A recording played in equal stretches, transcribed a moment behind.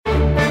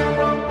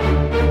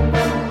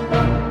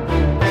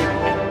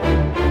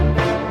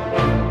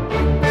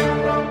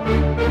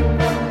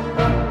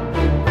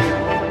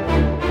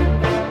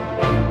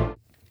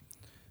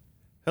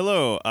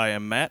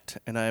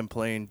and I am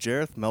playing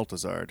Jareth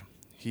Meltazard.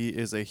 He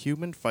is a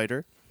human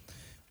fighter.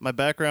 My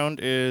background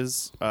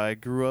is I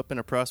grew up in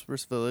a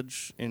prosperous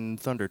village in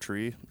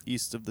Thundertree,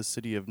 east of the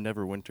city of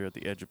Neverwinter at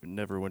the edge of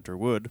Neverwinter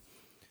Wood.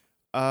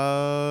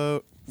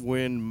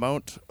 When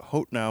Mount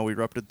Hotnow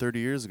erupted 30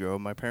 years ago,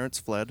 my parents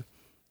fled,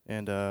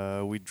 and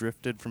we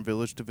drifted from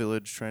village to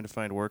village trying to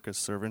find work as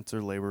servants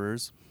or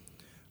laborers.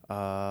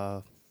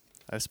 I've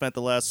spent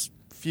the last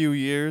few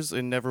years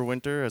in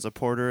Neverwinter as a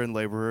porter and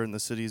laborer in the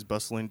city's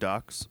bustling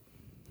docks.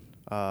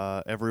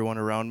 Everyone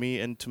around me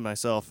and to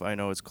myself, I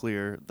know it's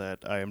clear that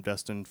I am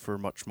destined for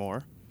much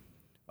more.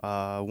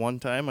 One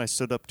time I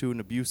stood up to an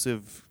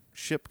abusive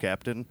ship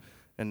captain,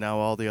 and now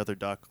all the other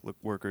dock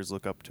workers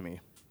look up to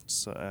me.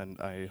 So, and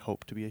I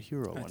hope to be a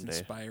hero one day. That's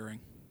inspiring.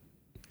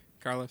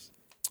 Carlos?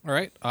 All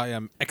right, I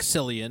am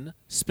Exilian,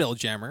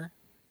 Spelljammer,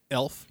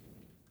 Elf,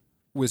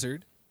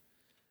 Wizard.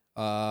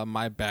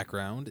 My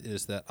background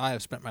is that I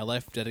have spent my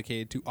life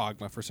dedicated to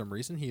Ogma for some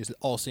reason. He is the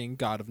all-seeing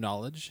god of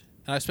knowledge,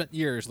 and I've spent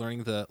years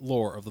learning the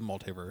lore of the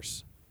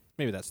multiverse.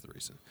 Maybe that's the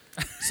reason.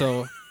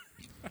 So,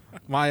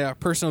 my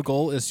personal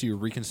goal is to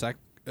reconsecrate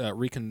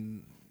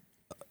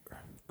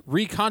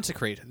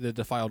the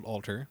defiled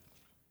altar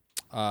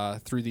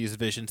through these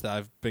visions that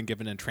I've been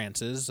given in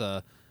trances.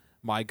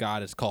 My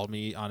god has called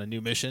me on a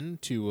new mission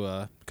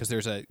to because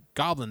there's a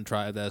goblin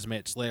tribe that has made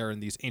its lair in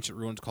these ancient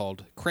ruins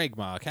called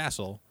Craigma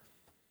Castle,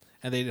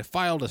 and they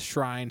defiled a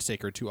shrine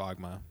sacred to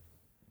Ogma,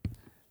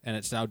 and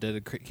it's now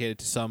dedicated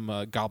to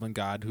some goblin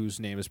god whose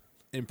name is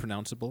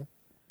impronounceable.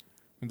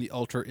 And the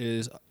altar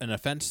is an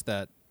offense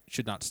that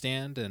should not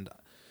stand, and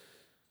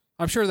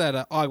I'm sure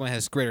that Ogma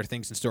has greater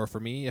things in store for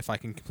me if I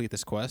can complete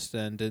this quest.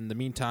 And in the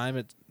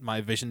meantime,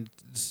 my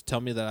visions tell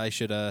me that I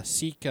should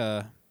seek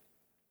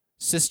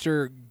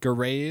Sister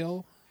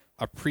Garael,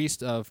 a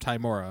priest of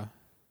Timora,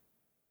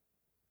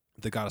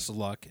 the goddess of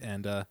luck,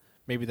 and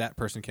maybe that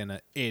person can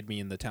aid me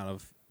in the town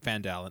of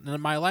Fandalen.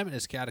 And my alignment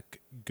is chaotic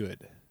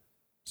good.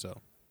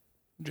 So,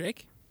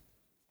 Jake?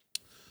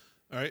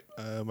 All right,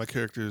 my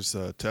character is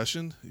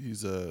Tashin.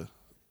 He's a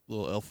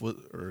little elf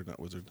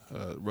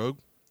rogue.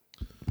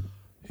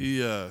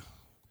 He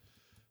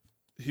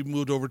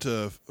moved over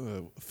to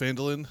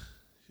Fandalen.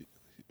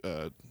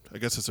 I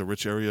guess it's a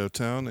rich area of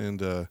town,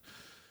 and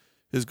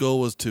his goal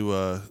was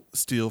to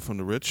steal from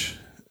the rich.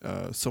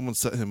 Someone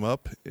set him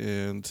up,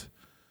 and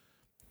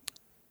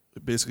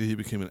basically he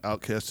became an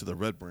outcast to the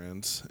Red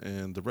Brands,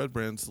 and the Red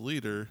Brands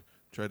leader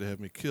tried to have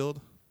me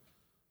killed.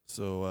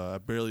 So I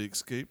barely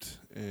escaped,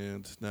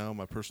 and now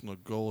my personal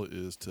goal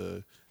is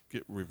to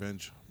get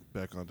revenge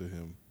back onto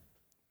him.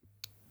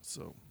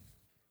 So,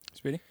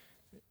 Speedy?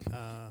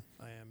 I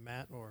am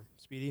Matt, or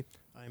Speedy.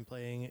 I'm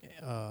playing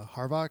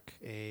Harvok,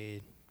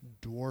 a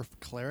dwarf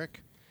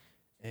cleric,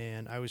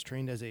 and I was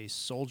trained as a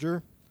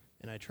soldier,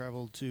 and I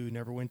traveled to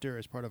Neverwinter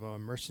as part of a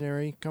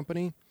mercenary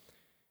company,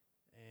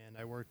 and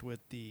I worked with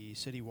the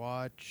City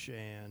Watch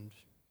and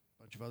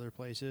a bunch of other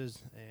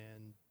places,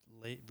 and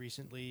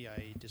recently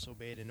I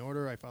disobeyed an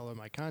order. I followed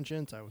my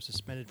conscience. I was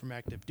suspended from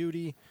active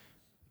duty,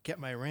 kept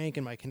my rank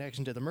and my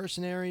connection to the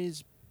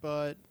mercenaries,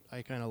 but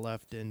I kind of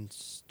left and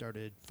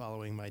started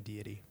following my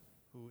deity,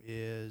 who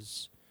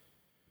is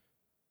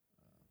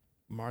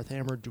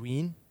Marthammer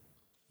Dween.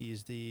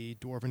 He's the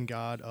dwarven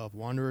god of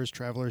wanderers,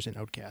 travelers, and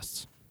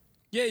outcasts.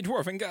 Yay,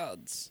 dwarven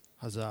gods!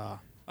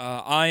 Huzzah.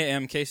 I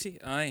am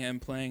Casey. I am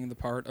playing the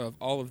part of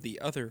all of the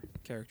other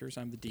characters.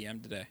 I'm the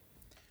DM today.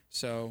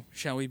 So,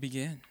 shall we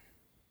begin?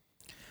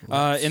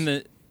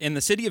 In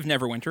the city of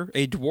Neverwinter,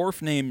 a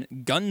dwarf named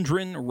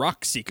Gundren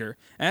Rockseeker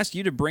asked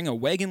you to bring a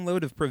wagon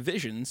load of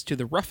provisions to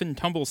the rough and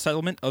tumble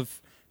settlement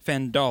of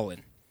Fandalen,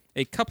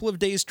 a couple of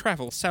days'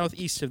 travel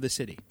southeast of the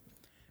city.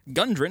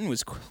 Gundren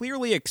was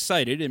clearly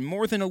excited and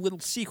more than a little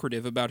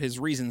secretive about his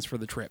reasons for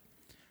the trip,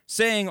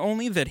 saying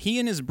only that he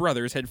and his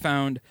brothers had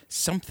found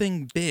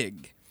something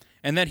big,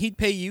 and that he'd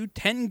pay you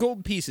 10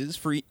 gold pieces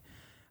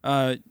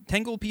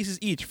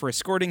each for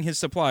escorting his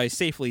supplies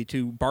safely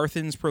to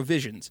Barthen's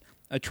Provisions,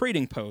 a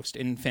trading post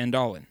in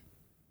Fandalen.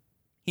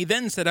 He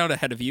then set out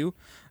ahead of you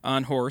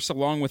on horse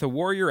along with a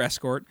warrior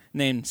escort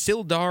named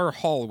Sildar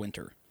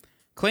Hallwinter,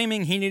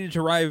 claiming he needed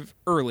to arrive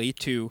early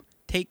to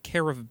take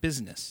care of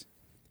business.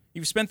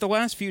 You've spent the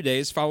last few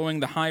days following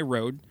the high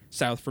road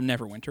south from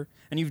Neverwinter,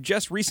 and you've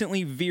just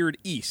recently veered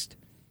east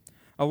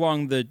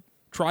along the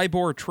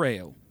Tribor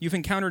Trail. You've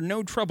encountered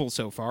no trouble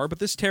so far, but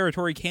this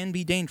territory can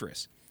be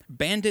dangerous.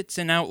 Bandits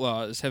and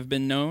outlaws have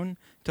been known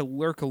to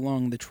lurk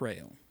along the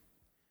trail.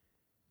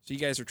 So you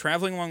guys are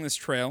traveling along this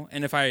trail,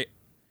 and if I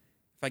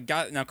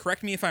got, now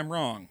correct me if I'm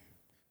wrong,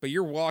 but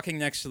you're walking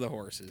next to the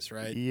horses,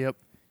 right? Yep.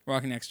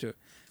 Walking next to it.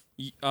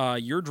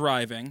 You're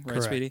driving, right,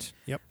 Correct. Speedy?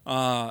 Yep.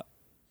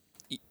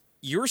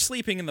 You're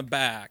sleeping in the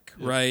back,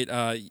 right?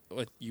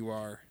 What you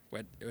are?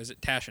 What was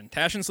it? Tashin.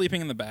 Tashin sleeping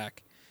in the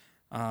back.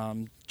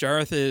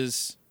 Jareth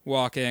is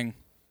walking.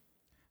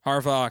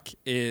 Harvok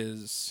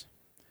is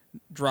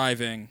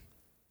driving.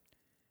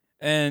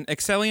 And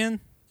Exelian,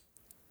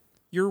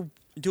 you're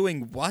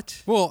Doing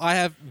what? Well, I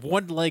have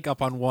one leg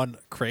up on one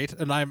crate,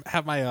 and I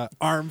have my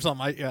arms on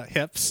my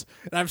hips,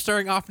 and I'm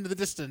staring off into the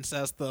distance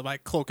as my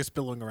cloak is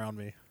billowing around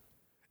me.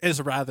 It is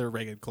a rather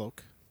ragged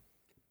cloak,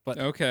 but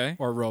Okay.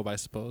 or robe, I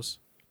suppose.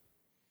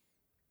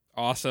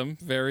 Awesome.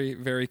 Very,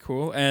 very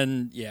cool.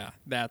 And yeah,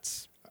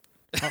 that's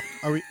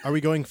Are we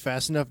going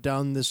fast enough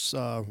down this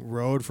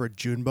road for a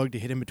Junebug to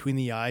hit him between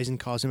the eyes and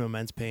cause him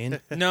immense pain?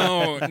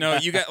 no.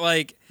 You got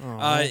like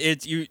Aw.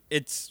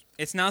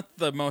 it's not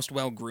the most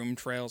well groomed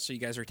trail, so you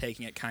guys are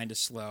taking it kind of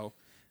slow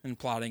and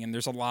plodding, and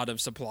there's a lot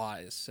of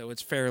supplies, so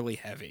it's fairly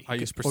heavy. I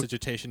use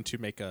prestidigitation to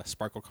make a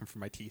sparkle come from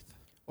my teeth.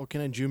 Well,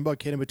 can a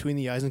Junebug hit him between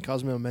the eyes and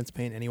cause him immense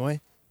pain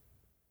anyway?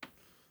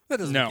 That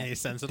doesn't No. make any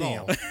sense at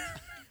Damn. all.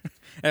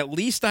 At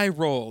least I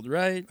rolled,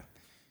 right?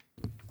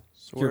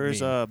 So You're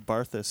where's mean.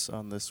 Barthas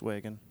on this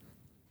wagon?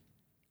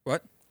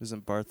 What?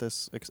 Isn't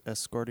Barthas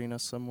escorting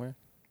us somewhere?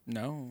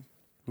 No.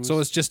 So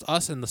it's just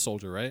us and the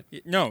soldier, right?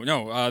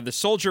 No. The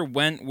soldier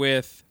went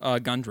with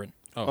Gundren.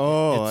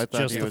 Oh, I It's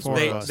thought just he the was four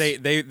with of us. us.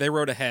 They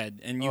rode ahead,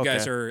 and you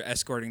guys Okay. are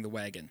escorting the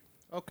wagon.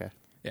 Okay.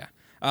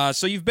 Yeah.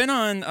 So you've been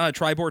on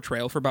Tribor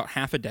Trail for about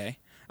half a day.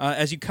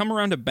 As you come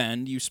around a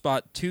bend, you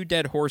spot 2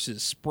 dead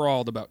horses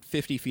sprawled about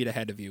 50 feet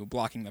ahead of you,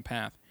 blocking the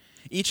path.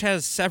 Each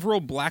has several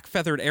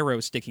black-feathered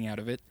arrows sticking out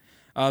of it.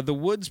 The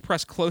woods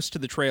press close to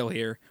the trail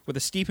here, with a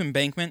steep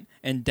embankment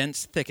and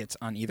dense thickets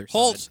on either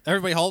Halt! side.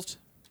 Everybody halt!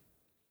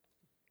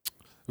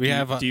 We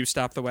have Do you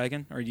stop the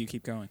wagon, or do you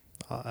keep going?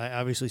 I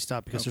obviously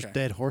stopped because Okay. there's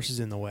dead horses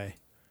in the way.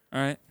 All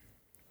right.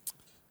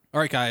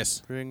 all right,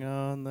 guys. Bring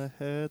on the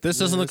head. This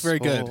doesn't look very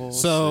good.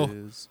 So-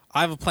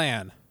 I have a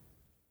plan.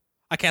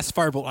 I cast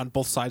firebolt on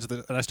both sides of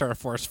and I start a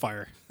forest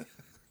fire.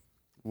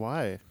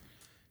 Why?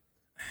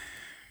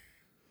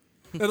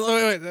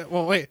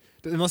 wait.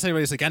 Unless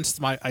anybody's against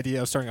my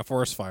idea of starting a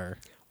forest fire.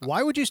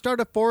 Why would you start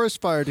a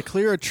forest fire to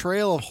clear a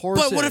trail of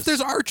horses? But what if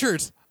there's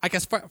archers? I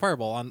cast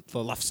fireball on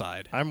the left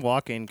side. I'm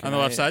walking. Can On the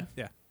left side?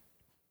 Yeah.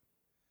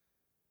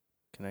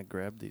 Can I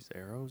grab these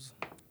arrows?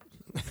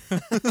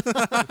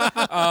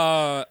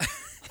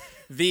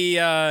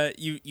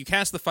 You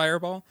cast the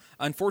fireball.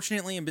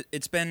 Unfortunately,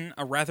 it's been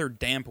a rather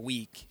damp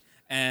week,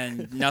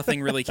 and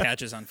nothing really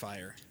catches on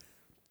fire,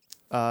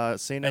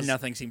 Seeing and as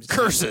nothing seems to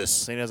Curses!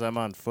 seeing as I'm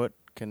on foot,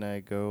 can I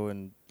go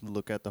and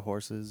look at the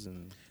horses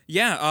and?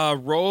 Yeah.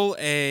 Roll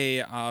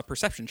a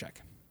perception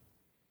check.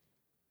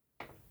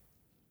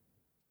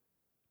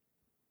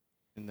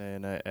 And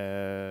then I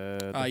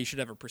add. You should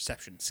have a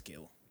perception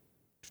skill.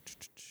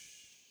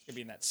 Should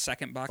be in that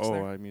second box Oh,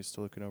 there. I'm used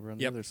to looking over on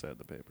Yep. the other side of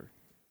the paper.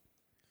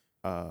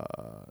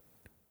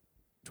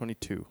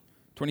 22.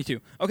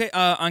 22. Okay,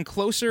 on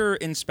closer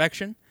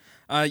inspection,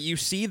 you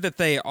see that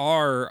they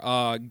are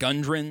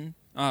Gundren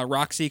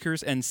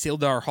Rockseekers and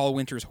Sildar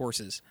Hallwinter's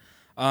horses.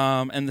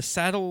 And the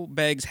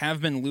saddlebags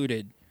have been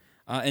looted,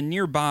 and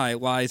nearby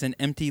lies an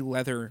empty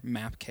leather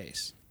map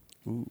case.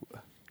 Ooh.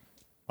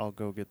 I'll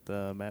go get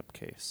the map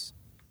case.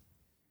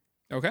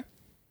 Okay.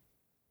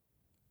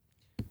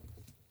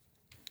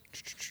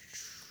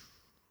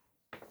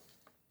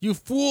 You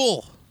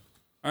fool!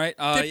 All right.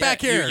 Get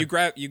back here. You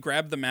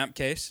grab the map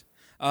case,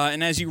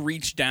 and as you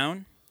reach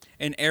down,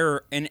 an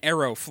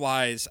arrow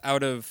flies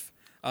out of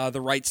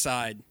the right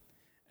side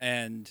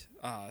and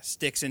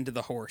sticks into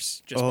the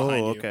horse just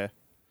behind you. okay.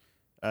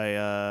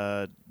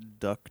 I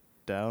duck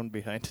down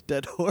behind a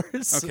dead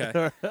horse.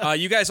 Okay.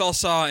 You guys all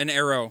saw an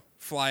arrow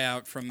fly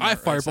out from the I right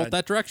firebolt side.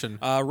 that direction.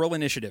 Roll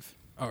initiative.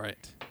 All right.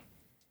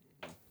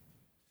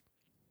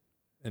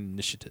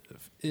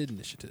 Initiative.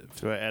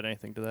 Do I add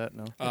anything to that?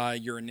 No.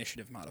 Your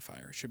initiative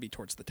modifier. It should be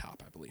towards the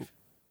top, I believe.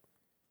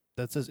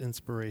 That says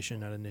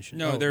inspiration, not initiative.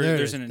 No, Oh, there's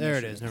it an is. There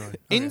it initiative. is. Never mind.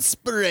 Okay.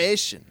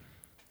 Inspiration.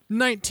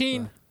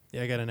 19.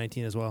 Yeah, I got a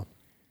 19 as well.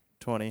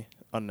 20.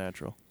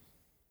 Unnatural.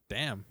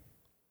 Damn.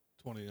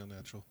 20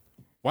 unnatural.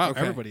 Wow, Okay.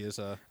 everybody is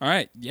All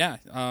right. Yeah.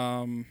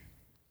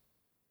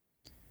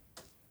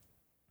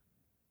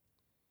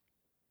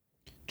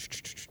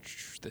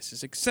 This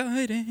is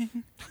exciting.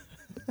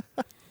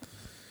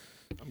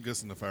 I'm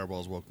guessing the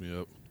fireballs woke me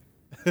up.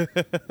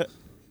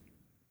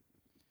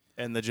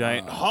 And the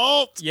giant Uh,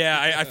 halt.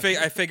 Yeah,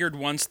 I figured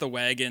once the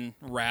wagon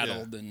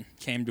rattled and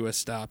came to a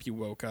stop, you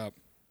woke up.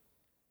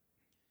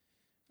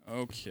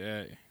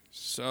 Okay,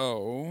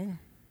 so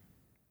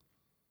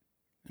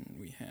and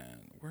we had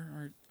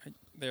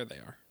there they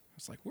are. I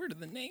was like, where did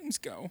the names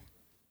go?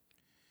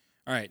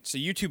 All right, so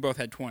you two both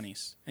had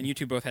 20s, and you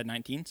two both had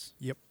 19s.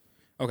 Yep.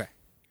 Okay,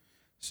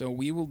 so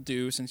we will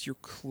do, since you're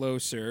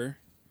closer,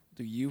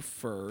 do you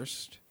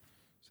first.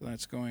 So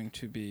that's going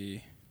to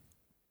be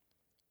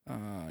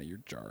your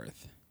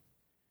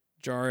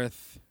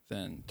Jareth,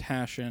 then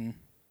Tashin,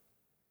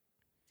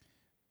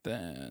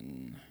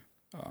 then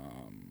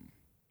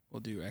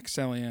we'll do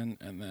Exelion,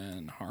 and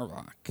then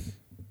Harvok.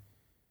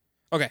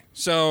 Okay,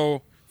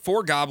 so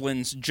 4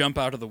 goblins jump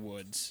out of the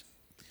woods,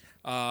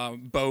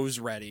 bows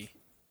ready.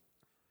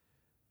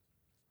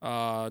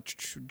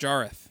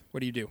 Jareth, what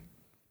do you do?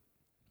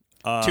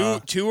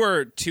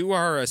 Two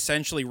are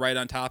essentially right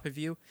on top of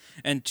you,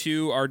 and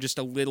 2 are just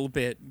a little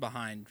bit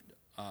behind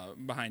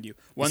behind you.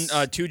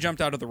 Two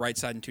jumped out of the right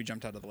side and two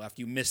jumped out of the left.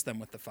 You missed them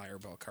with the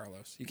fireball,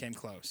 Carlos. You came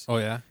close. Oh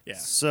yeah. Yeah.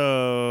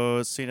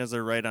 So, seeing as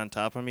they're right on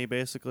top of me,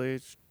 basically,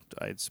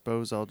 I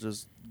suppose I'll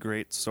just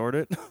great sword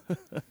it.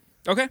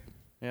 Okay.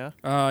 Yeah.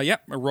 Yeah.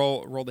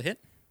 Roll the hit.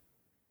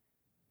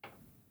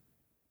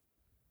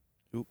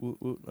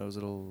 Ooh. That was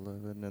at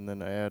 11, and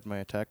then I add my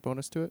attack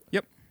bonus to it.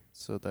 Yep.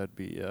 So that'd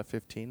be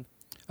 15.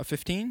 A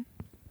 15.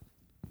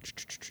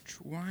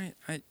 Why?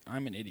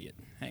 I'm an idiot.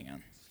 Hang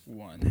on.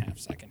 1/2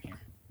 second here.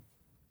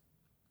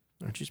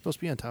 Aren't you supposed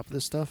to be on top of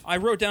this stuff? I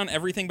wrote down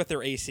everything but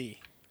their AC.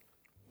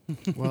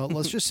 Well,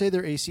 let's just say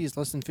their AC is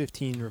less than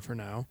 15 for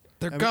now.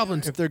 They're I mean,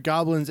 goblins. If they're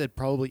goblins, it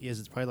probably is.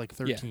 It's probably like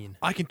 13.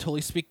 I can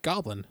totally speak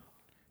goblin.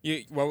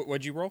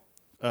 What'd you roll?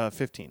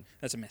 15.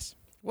 That's a miss.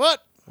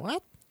 What?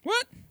 What?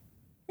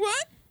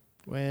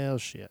 Well,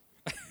 shit.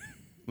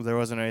 There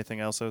wasn't anything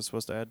else I was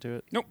supposed to add to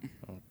it? Nope.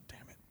 Oh,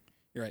 damn it.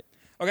 You're right.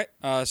 Okay,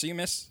 so you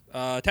miss.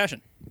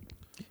 Tashin.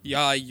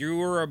 Yeah, you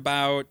were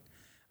about,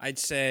 I'd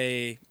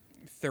say,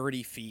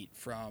 30 feet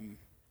from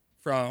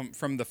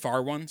the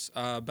far ones.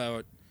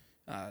 About,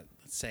 let's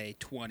say,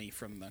 20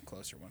 from the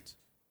closer ones.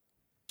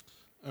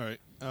 All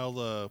right,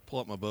 I'll pull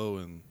out my bow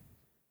and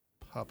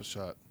pop a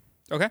shot.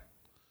 Okay.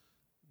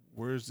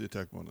 Where's the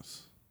attack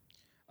bonus?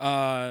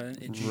 Right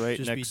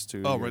just next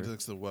to Oh, your- right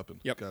next to the weapon.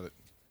 Yep. Got it.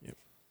 Yep.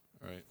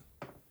 All right.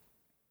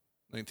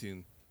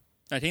 19.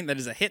 19, that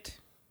is a hit.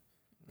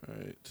 All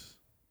right.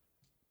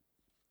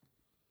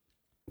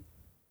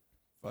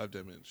 5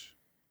 damage.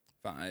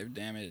 5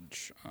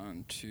 damage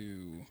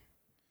onto...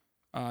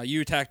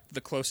 you attacked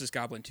the closest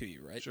goblin to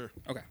you, right? Sure.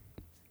 Okay.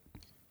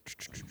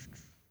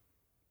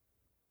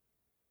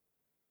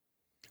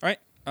 All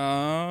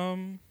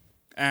right.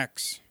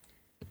 Axe.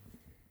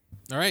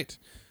 All right.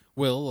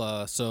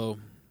 Will, so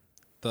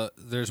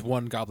there's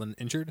one goblin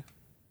injured.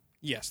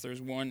 Yes,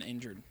 there's one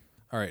injured.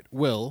 All right.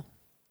 Will,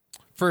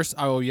 first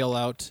I will yell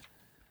out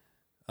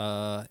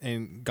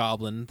in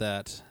goblin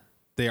that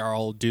they are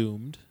all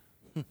doomed.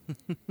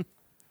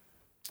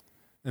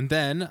 And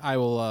then I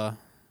will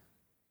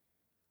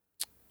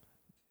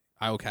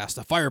cast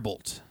a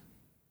firebolt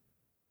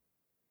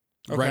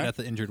right Okay. at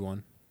the injured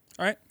one.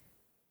 All right.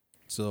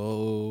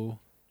 So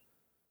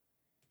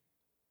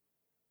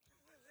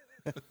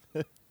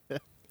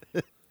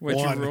What'd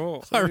One. you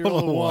roll? I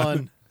rolled a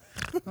 1.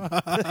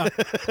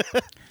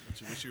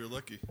 You wish you were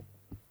lucky.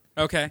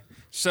 Okay.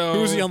 So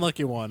who's the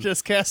unlucky one?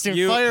 Just casting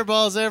You-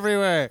 fireballs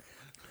everywhere.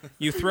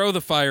 you throw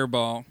the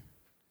fireball.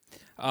 It's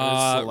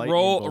a lightning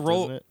bolt,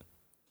 Roll. isn't it?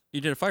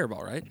 You did a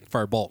fireball, right?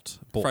 Firebolt.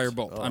 Bolt.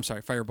 Firebolt. Oh. I'm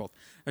sorry, firebolt. All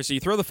right, so you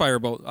throw the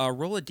firebolt.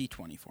 Roll a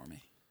d20 for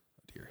me.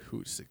 Dear,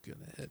 who's it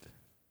gonna hit?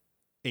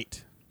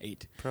 8.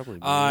 8.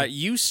 Probably.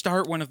 You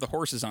start one of the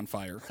horses on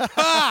fire.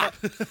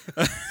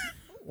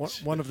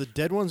 One of the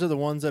dead ones are the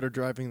ones that are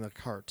driving the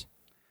cart.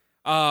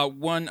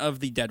 One of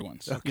the dead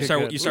ones. Okay, you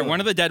start good. one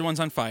of the dead ones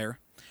on fire,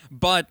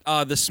 but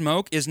the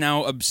smoke is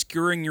now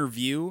obscuring your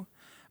view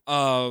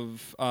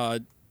of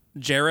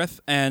Jareth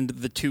and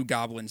the two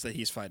goblins that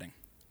he's fighting.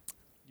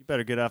 You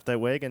better get off that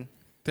wagon.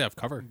 They have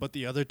cover. But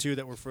the other two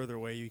that were further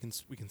away,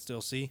 we can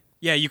still see.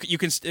 Yeah, you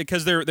can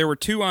because there were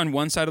two on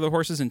one side of the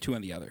horses and two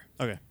on the other.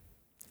 Okay.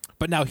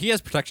 But now he has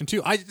protection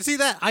too. I see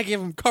that. I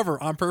gave him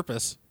cover on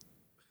purpose.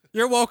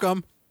 You're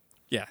welcome.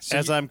 Yeah. So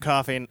As I'm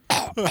coughing.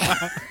 Damn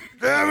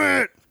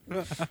it!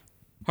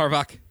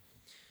 Harvok.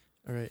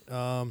 All right.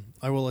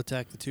 I will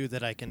attack the two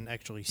that I can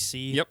actually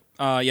see. Yep.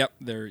 Yep.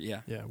 There.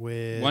 Yeah. Yeah.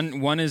 With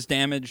One is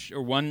damaged,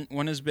 or one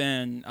has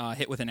been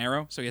hit with an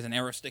arrow, so he has an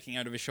arrow sticking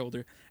out of his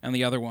shoulder, and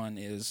the other one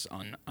is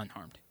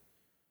unharmed.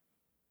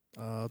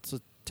 let's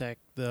attack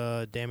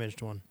the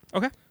damaged one.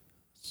 Okay.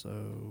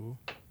 So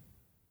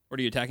What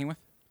are you attacking with?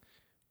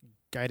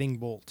 guiding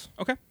bolt.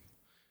 Okay.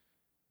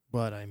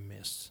 But I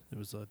missed. It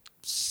was a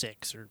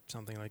 6 or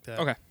something like that.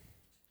 Okay.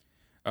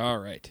 All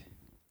right.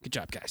 Good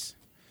job, guys.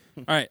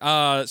 All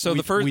right. So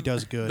the first we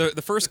does good.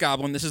 the first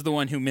goblin. This is the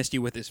one who missed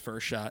you with his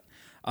first shot.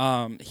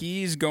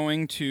 He's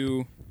going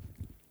to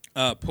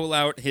pull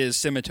out his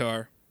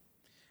scimitar,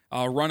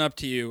 run up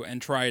to you,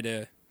 and try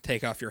to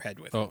take off your head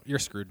with it. Oh, you're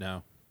screwed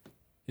now.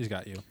 He's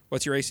got you.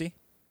 What's your AC?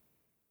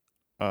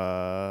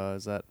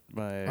 Is that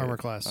my Armor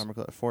class.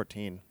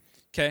 14.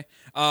 Okay.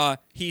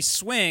 He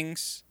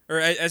swings, or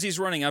as he's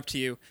running up to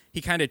you,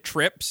 he kind of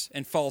trips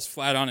and falls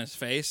flat on his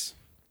face.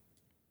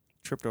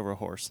 Tripped over a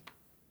horse.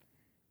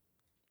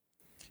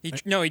 He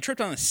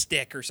tripped on a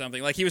stick or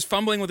something. Like he was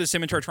fumbling with his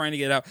scimitar trying to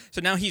get out. So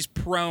now he's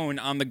prone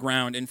on the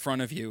ground in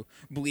front of you,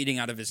 bleeding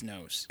out of his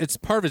nose. It's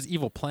part of his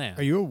evil plan.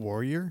 Are you a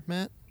warrior,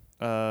 Matt?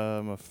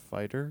 I'm a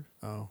fighter.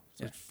 Oh,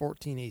 so Yeah.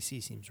 14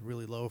 AC seems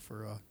really low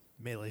for a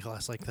melee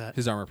class like that.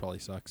 His armor probably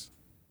sucks.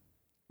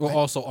 Well,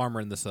 also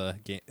armor in this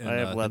game. I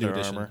have the leather new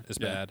edition armor. is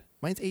Yeah. bad.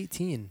 Mine's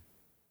 18.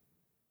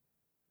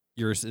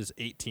 Yours is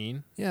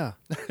 18. Yeah.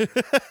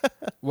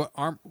 What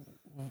arm?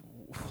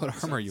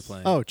 What armor are you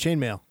playing? Oh,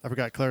 chainmail. I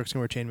forgot clerics can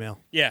wear chainmail.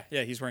 Yeah,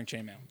 he's wearing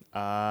chainmail.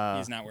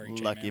 He's not wearing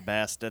Lucky chainmail.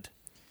 bastard.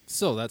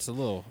 So that's a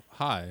little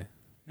high.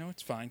 No,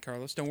 it's fine,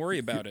 Carlos. Don't worry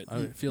about it.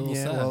 I feel a little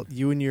Yeah, sad. well,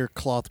 you and your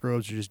cloth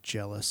robes are just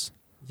jealous.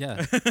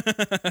 Yeah.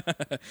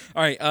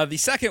 All right. The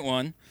second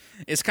one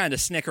is kind of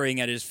snickering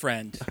at his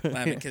friend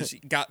because he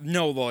got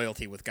no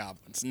loyalty with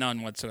goblins,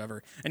 none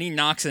whatsoever, and he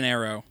knocks an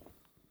arrow.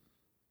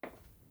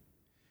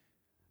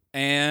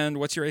 And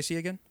what's your AC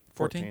again?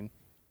 14?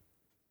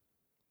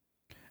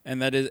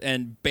 And that is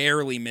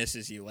barely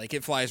misses you. Like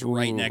it flies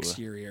right Ooh. next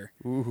to your ear.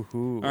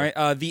 Ooh. All right.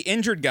 The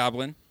injured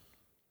goblin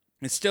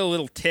is still a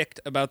little ticked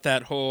about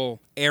that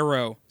whole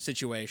arrow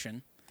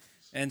situation.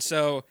 And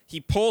so he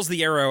pulls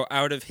the arrow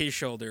out of his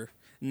shoulder,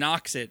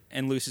 knocks it,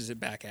 and looses it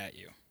back at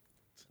you.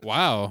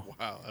 Wow.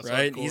 Wow, that's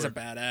Right? hardcore. He's a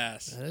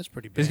badass. That is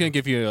pretty bad. He's going to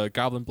give you a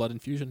goblin blood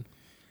infusion.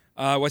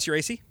 What's your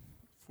AC?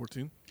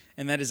 14.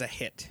 And that is a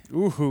hit.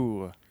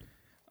 Ooh.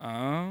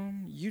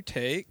 You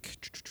take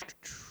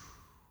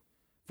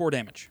 4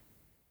 damage.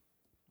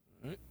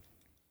 Alright.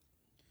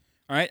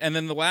 All right, and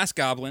then the last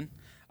goblin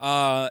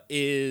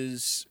runs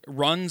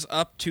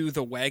up to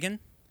the wagon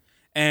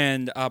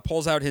and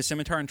pulls out his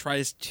scimitar and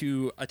tries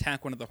to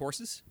attack one of the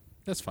horses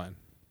That's fine.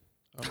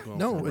 I'm going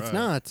No, for a it's ride.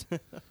 not.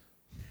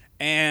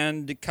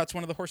 and cuts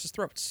one of the horses'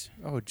 throats.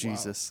 Oh,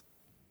 Jesus.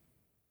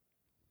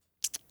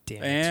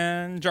 Damn it.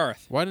 And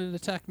Jareth. Why did it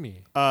attack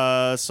me?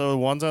 So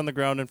one's on the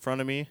ground in front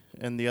of me,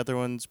 and the other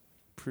one's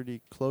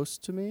pretty close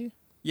to me.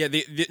 Yeah,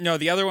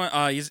 the other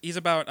one he's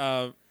about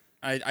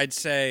I'd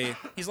say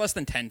he's less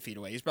than 10 feet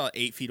away. He's about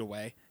 8 feet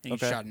away, and he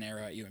Okay. shot an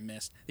arrow at you and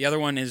missed. The other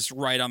one is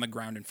right on the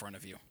ground in front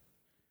of you.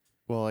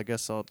 Well, I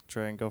guess I'll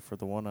try and go for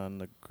the one on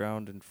the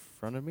ground in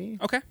front of me.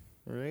 Okay.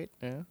 Right?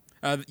 Yeah.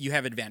 You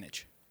have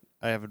advantage.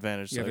 I have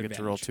advantage, You so have I get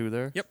to roll advantage. 2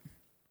 there. Yep.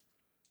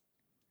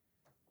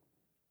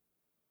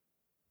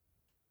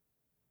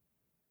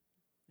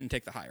 And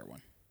take the higher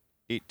one.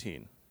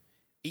 18.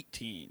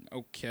 18.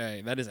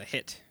 Okay, that is a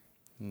hit.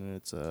 And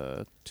it's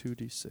a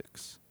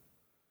 2d6.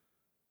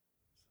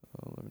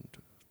 11,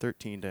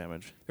 13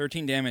 damage.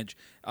 13 damage.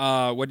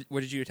 What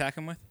did you attack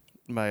him with?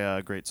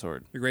 My great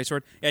sword. Your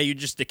greatsword? Yeah, you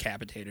just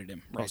decapitated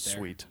him right Oh, there.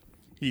 sweet.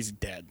 He's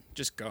dead.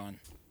 Just gone.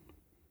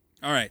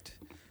 All right.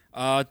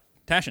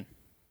 Tashin.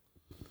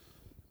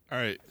 All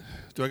right.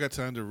 Do I got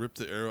time to rip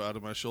the arrow out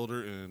of my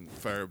shoulder and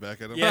fire it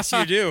back at him? Yes,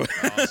 you do.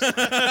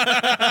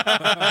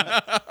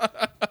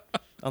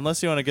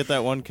 Unless you want to get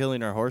that one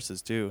killing our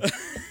horses, too.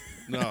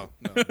 No.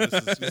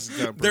 This is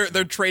kind of They're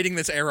personal. trading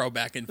this arrow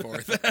back and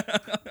forth.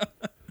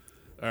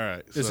 All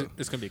right. It's So,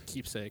 going to be a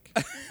keepsake.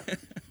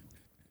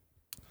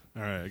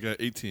 all right. I got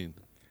 18.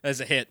 That's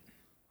a hit.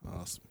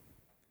 Awesome.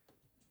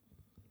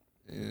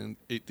 And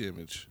 8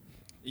 damage.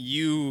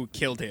 You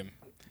killed him.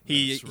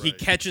 He That's he right.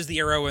 catches the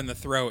arrow in the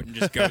throat and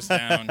just goes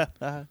down.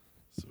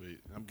 Sweet.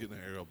 I'm getting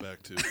the arrow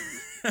back too.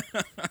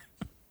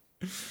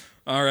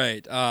 All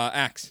right,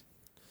 Axe.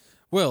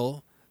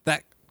 Well,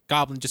 that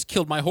goblin just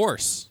killed my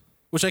horse,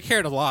 which I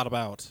cared a lot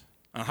about.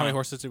 How many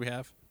horses do we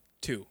have?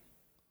 2.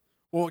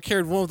 Well, it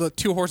carried one of the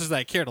 2 horses that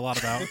I cared a lot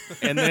about.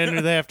 And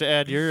then they have to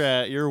add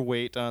your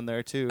weight on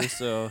there, too.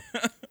 So,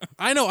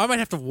 I know, I might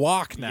have to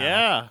walk now.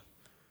 yeah.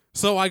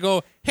 So I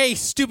go, "Hey,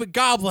 stupid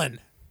goblin,"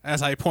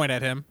 as I point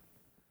at him.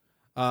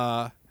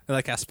 And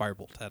I cast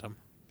Firebolt at him.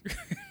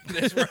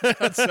 This worked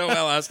out so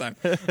well last time.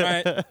 All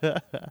right.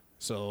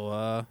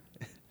 So,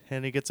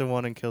 And he gets a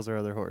 1 and kills our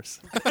other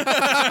horse.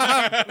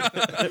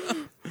 that's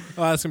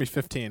going to be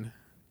 15.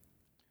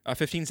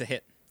 15's a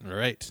hit. All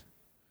right.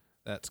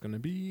 That's going to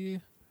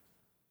be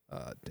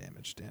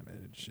damage.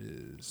 Damage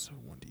is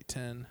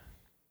 1d10.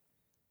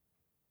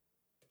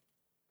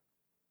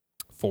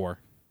 4.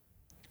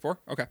 4?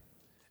 Okay.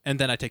 And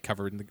then I take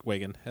cover in the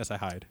wagon as I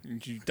hide.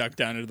 You duck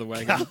down into the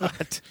wagon.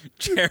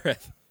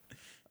 Jareth.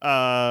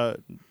 Uh,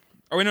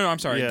 Oh, wait, no, I'm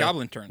sorry. Yeah.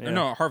 Goblin turn. Yeah.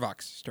 No,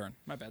 Harvok's turn.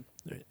 My bad.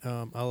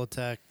 I'll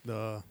attack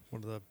one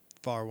of the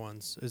far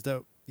ones. Is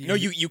that No,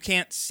 you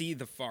can't see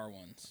the far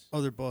ones.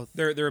 Oh, they're both.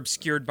 They're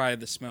obscured by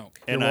the smoke.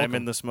 and You're I'm welcome.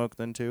 in the smoke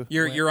then, too.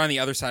 You're on the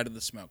other side of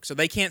the smoke, so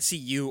they can't see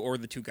you or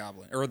the 2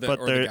 goblin or the But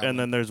or the there, goblin. and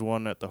then there's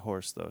one at the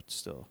horse, though,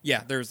 still.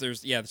 Yeah, there's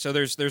So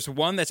there's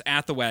one that's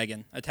at the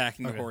wagon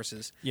attacking the Okay.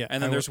 horses. Yeah,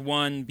 and then I will- there's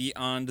one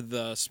beyond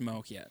the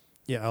smoke yet.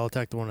 Yeah, I'll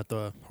attack the one at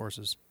the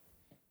horses.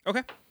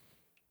 Okay,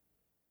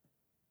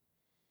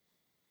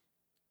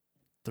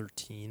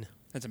 13.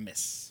 that's a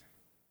miss.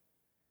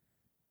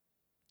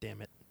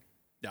 Damn it.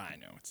 I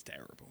know it's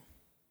terrible.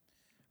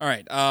 All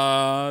right,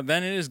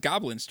 then it is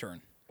Goblin's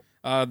turn.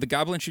 The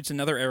goblin shoots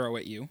another arrow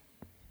at you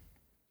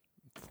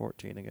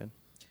 14 again.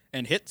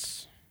 and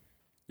hits.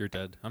 You're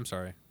dead. I'm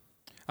sorry.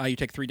 You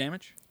take 3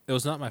 damage. It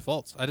was not my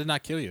fault. I did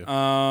not kill you.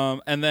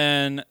 And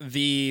then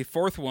the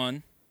 4th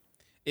one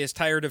is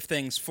tired of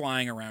things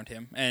flying around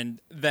him,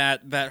 and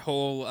that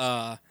whole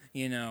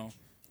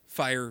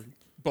fire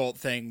bolt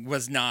thing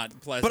was not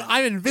pleasant. But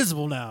I'm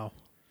invisible now.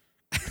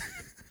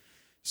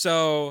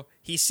 So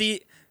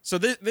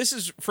this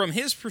is from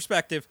his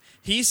perspective.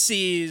 He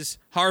sees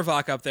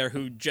Harvok up there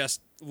who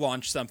just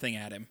launched something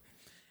at him,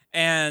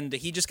 and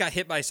he just got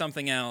hit by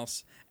something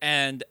else,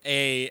 and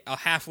a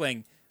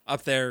halfling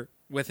up there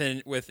with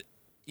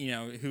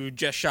who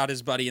just shot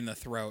his buddy in the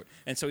throat,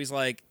 and so he's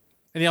like,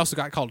 And he also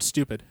got called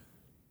stupid.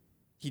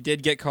 he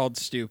did get called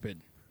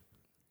stupid.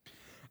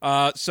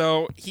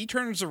 So he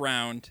turns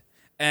around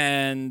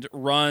and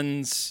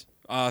runs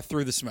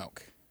through the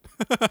smoke.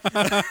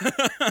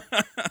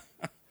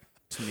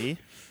 To me?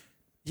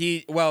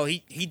 He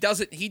really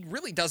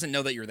doesn't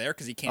know that you're there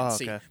because he can't Oh,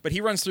 see. okay. But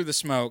he runs through the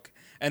smoke,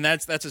 and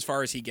that's as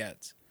far as he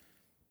gets.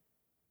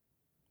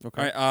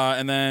 Okay. All right,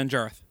 and then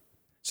Jareth.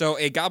 So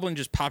a goblin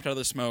just popped out of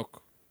the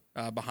smoke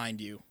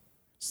behind you,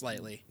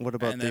 slightly. What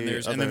about and then the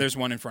there's other- there's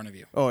one in front of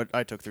you. Oh,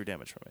 I took 3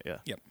 damage from it, yeah.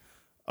 Yep.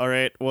 All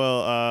right,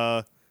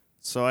 well,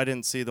 so I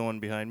didn't see the one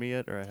behind me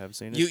yet, or I have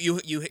seen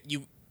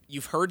it?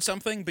 You've heard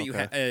something, but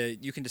Okay.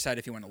 you can decide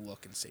if you want to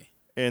look and see.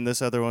 And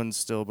this other one's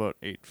still about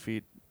 8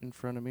 feet in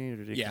front of me? Or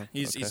did he Yeah, come?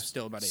 he's Okay.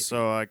 still about 8 feet.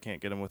 So I can't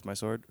get him with my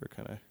sword, or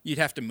can I? You'd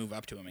have to move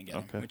up to him and get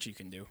him, Okay. which you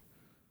can do.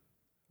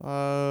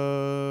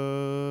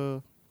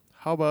 How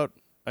about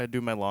I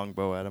do my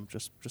longbow at him,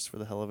 just for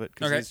the hell of it,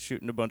 because Okay. he's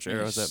shooting a bunch of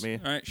arrows at me.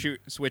 All right,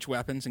 switch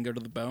weapons and go to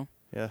the bow.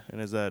 Yeah,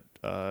 and is that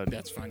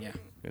That's fine, yeah.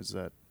 is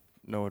that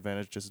no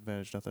advantage,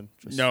 disadvantage, nothing?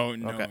 Just, No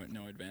Okay.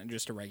 advantage,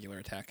 just a regular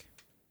attack.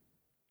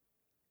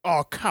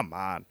 Oh, come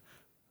on.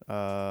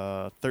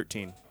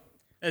 13.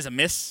 There's a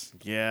miss.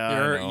 Yeah,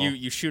 I know.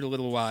 You shoot a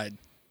little wide.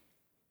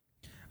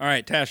 All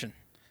right, Tashin.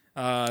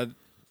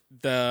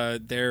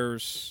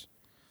 There's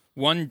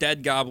one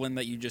dead goblin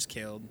that you just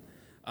killed,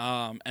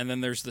 and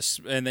then there's this,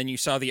 and then you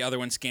saw the other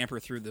one scamper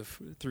through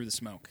the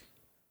smoke.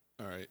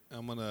 All right,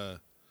 I'm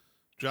gonna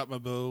drop my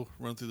bow,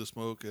 run through the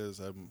smoke as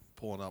I'm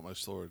pulling out my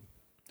sword.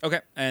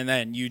 Okay, and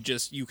then you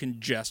can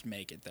just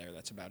make it there.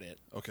 That's about it.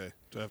 Okay,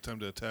 do I have time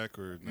to attack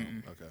or no?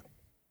 Mm-mm. Okay,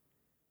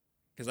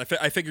 Because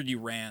I figured you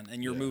ran,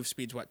 and your Yeah. move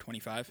speed's what,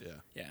 25? yeah,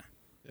 Yeah.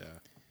 yeah.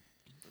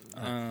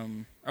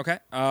 Okay.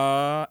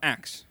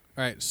 Axe.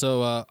 All right,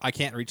 so I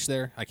can't reach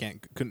there.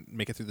 Couldn't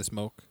make it through the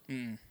smoke.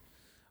 Mm.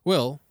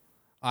 Will,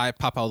 I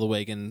pop out of the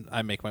wagon.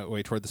 I make my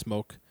way toward the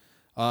smoke.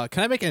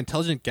 Can I make an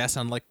intelligent guess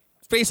on, like,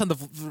 based on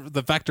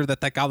the vector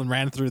that goblin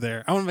ran through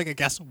there? I want to make a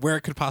guess where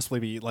it could possibly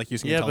be, like,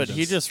 using Yeah, intelligence. but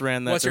he just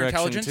ran that What's your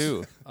direction intelligence?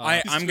 too.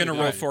 I'm gonna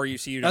roll right. for you,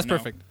 so you don't That's know.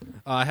 perfect.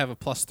 I have a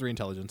 +3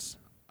 intelligence.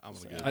 I'm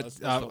gonna Yeah, get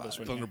let's I- flip this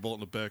one here. thunderbolt in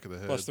the back of the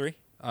head. +3.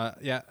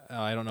 Yeah,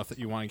 I don't know if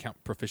you want to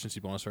count proficiency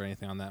bonus or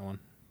anything on that one.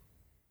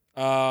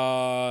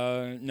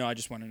 No, I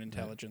just want an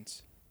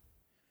intelligence.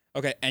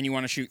 Okay, and you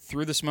want to shoot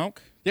through the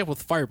smoke Yeah,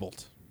 with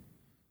firebolt.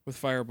 with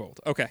firebolt.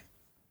 Okay.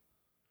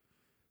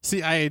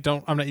 See, I'm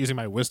not using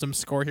my wisdom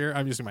score here.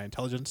 I'm using my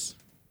intelligence.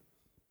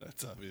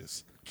 That's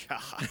obvious.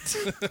 God.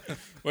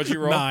 What'd you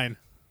roll? 9.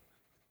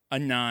 A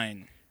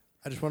 9.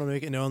 I just want to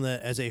make it known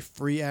that as a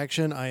free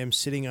action, I am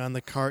sitting on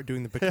the cart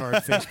doing the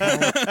Picard face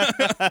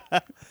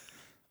palm.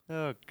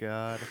 Oh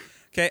God.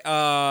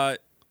 Okay.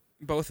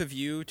 Both of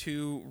you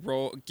to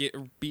roll.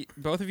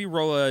 Both of you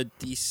roll a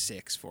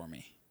d6 for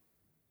me.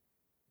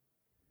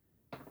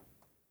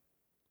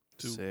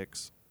 2.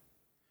 6.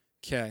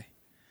 Okay.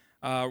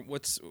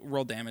 What's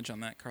roll damage on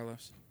that,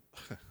 Carlos?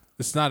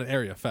 It's not an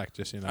area effect,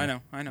 just so you know. I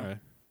know. All right.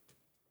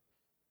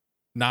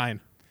 9.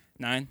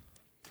 9.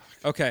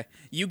 Okay.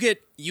 You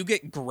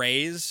get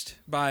grazed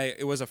by,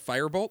 it was a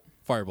firebolt.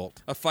 Firebolt.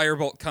 A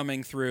firebolt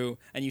coming through,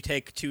 and you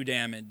take 2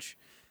 damage.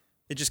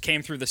 It just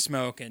came through the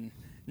smoke and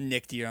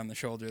nicked you on the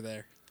shoulder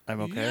there. I'm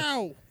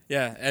okay.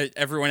 Yeah,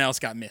 everyone else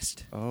got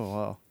missed. Oh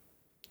wow.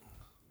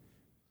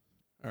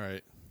 All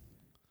right.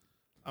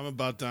 I'm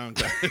about down,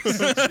 guys.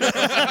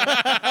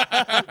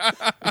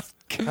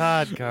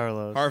 God,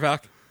 Carlos.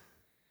 Harvak.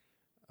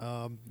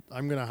 I'm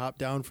going to hop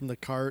down from the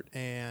cart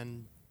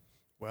and,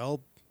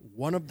 well,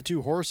 one of the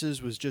 2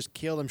 horses was just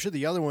killed. I'm sure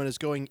the other one is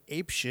going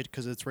apeshit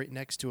because it's right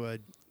next to a...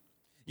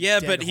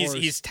 Yeah, Dead but horse.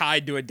 he's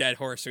tied to a dead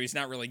horse, so he's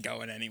not really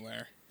going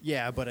anywhere.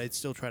 Yeah, but I'd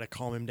still try to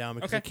calm him down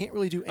because Okay. I can't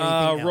really do anything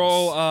else.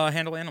 Roll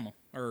handle animal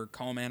or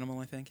calm animal,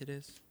 I think it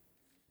is.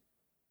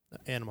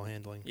 Animal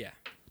handling. Yeah,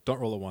 Don't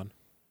roll a 1.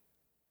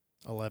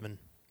 11.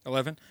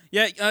 11.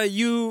 Yeah,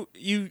 you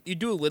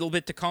do a little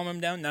bit to calm him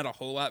down, not a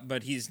whole lot,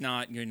 but he's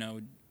not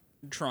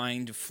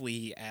trying to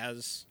flee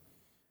as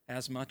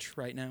much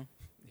right now.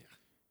 Yeah,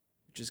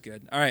 which is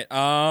good. All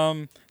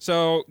right.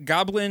 So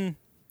goblin.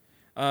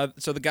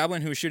 So the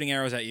goblin who was shooting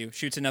arrows at you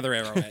shoots another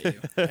arrow at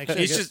you. Actually,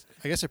 He's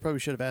I guess I probably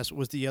should have asked,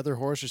 was the other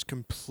horse just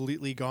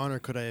completely gone or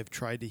could I have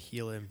tried to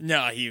heal him?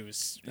 No, he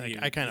was.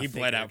 I kinda he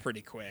bled out figured.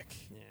 pretty quick.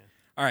 Yeah.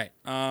 All right.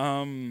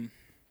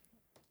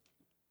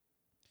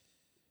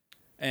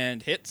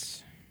 And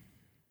hits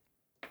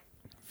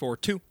for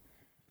 2.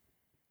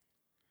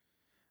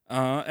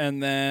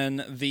 And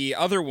then the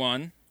other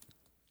one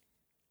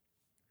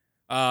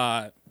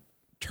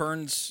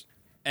turns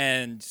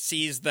and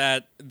sees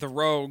that the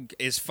rogue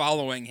is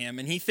following him,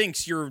 and he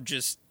thinks you're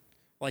just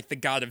like the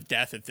god of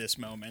death at this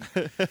moment.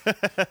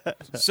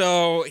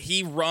 So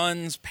he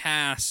runs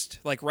past,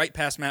 like right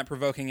past Matt,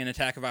 provoking an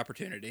attack of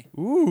opportunity.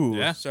 Ooh.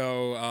 Yeah.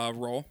 So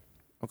roll.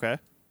 Okay.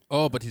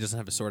 Oh, but he doesn't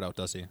have his sword out,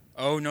 does he?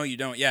 Oh no, you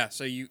don't. Yeah,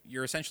 so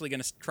you're essentially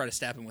going to try to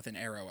stab him with an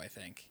arrow, I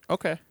think,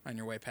 Okay.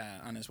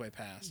 on his way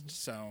past.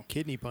 So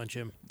Kidney punch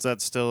him. Is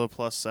that still a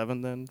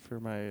 +7 then for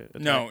my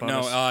attack no,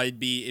 bonus? it'd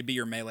be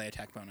your melee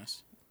attack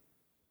bonus.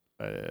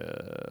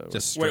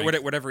 Just What,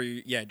 strength. whatever.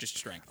 Yeah, just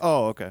strength.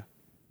 Oh, okay.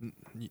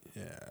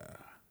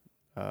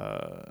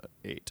 Yeah.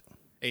 8.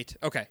 8.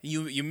 Okay.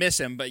 You miss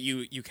him, but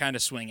you kind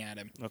of swing at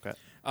him. Okay.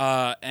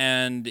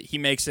 And he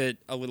makes it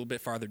a little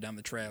bit farther down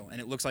the trail, and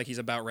it looks like he's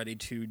about ready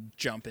to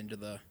jump into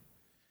the.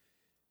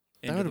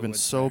 That would have been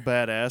so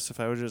badass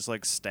if I would just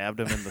like stabbed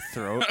him in the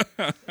throat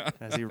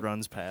as he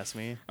runs past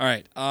me. All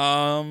right.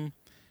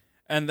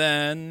 And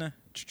then,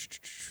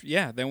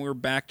 then we're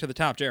back to the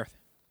top, Jareth.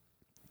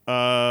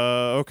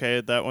 Okay,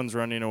 that one's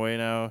running away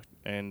now,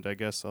 and I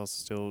guess I'll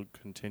still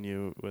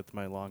continue with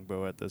my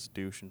longbow at this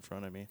douche in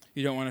front of me.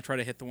 You don't want to try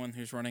to hit the one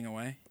who's running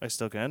away? I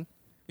still can?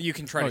 You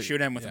can try to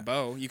shoot him with a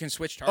bow. You can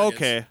switch targets.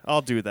 Okay,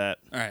 I'll do that.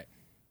 All right.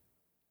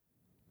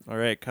 All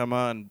right, come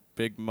on,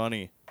 big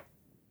money.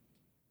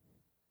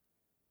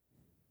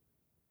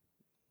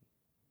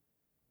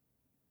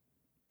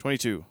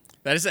 $22.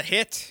 That is a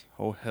hit.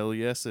 Oh, hell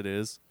yes, it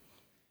is.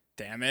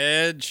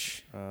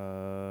 Damage.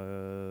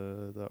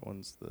 That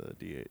one's the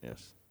D8,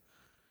 yes.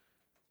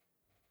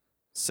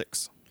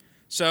 6.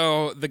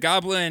 So the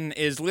goblin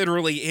is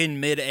literally in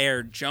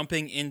midair,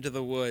 jumping into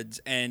the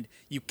woods, and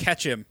you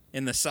catch him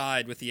in the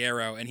side with the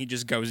arrow, and he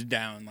just goes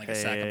down like a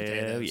sack of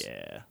potatoes.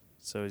 Yeah.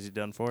 So is he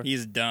done for?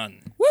 He's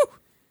done. Woo!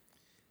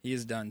 He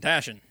is done.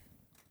 Tashin.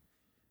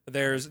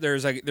 There's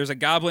a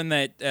goblin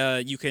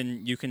that you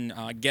can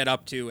get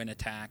up to and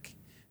attack.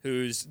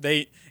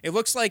 It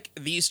looks like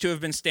these two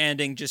have been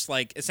standing just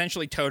like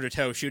essentially toe to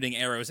toe, shooting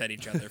arrows at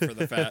each other for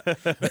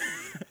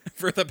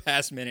for the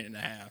past minute and a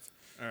half.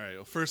 All right.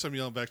 Well, first I'm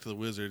yelling back to the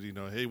wizard.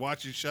 Hey,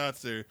 watch your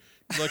shots there.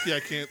 Lucky I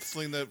can't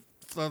sling that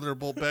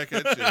thunderbolt back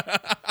at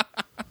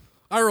you.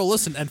 I will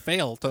listen and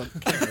fail to.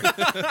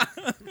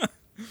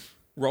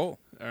 Roll.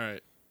 All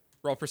right.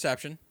 Roll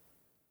perception.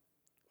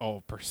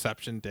 Oh,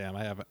 perception. Damn,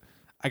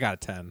 I got a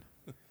 10.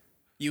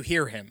 You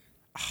hear him.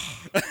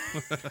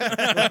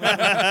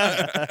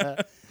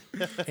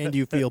 And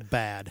you feel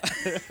bad.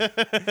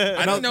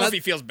 I don't know if he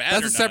feels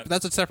bad or not.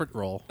 That's a separate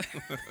roll.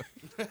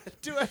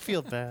 Do I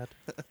feel bad?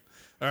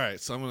 All right.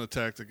 So I'm going to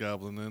attack the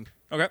goblin then.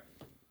 Okay.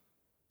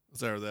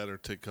 Is either that or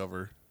take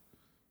cover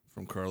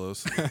from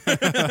Carlos.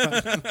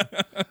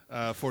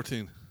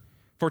 14.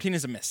 14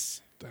 is a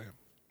miss. Damn.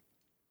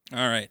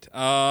 All right.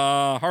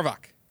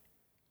 Harvok.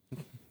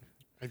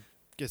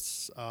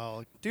 Guess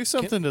I'll. Do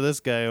something to this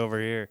guy over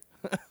here.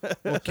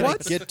 Well, can I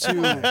get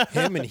to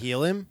him and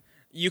heal him?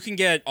 You can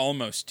get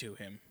almost to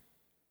him.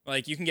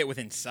 Like, you can get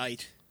within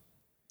sight.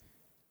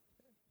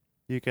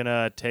 You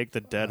can take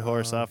the dead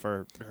horse off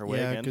her Yeah,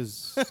 wagon.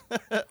 because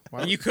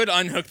You could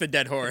unhook the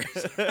dead horse.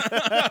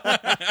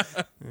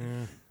 Attack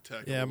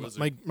yeah, the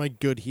wizard. my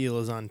good heal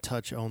is on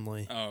touch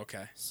only. Oh,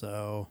 okay.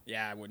 So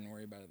Yeah, I wouldn't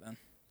worry about it then.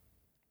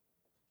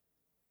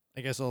 I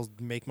guess I'll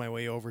make my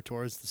way over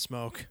towards the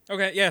smoke.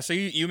 Okay, yeah, so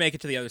you make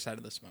it to the other side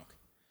of the smoke.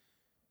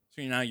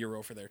 So now you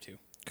roll for there, too.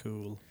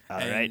 Cool. All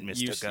and right,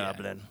 you Mr.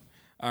 Goblin.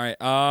 All right,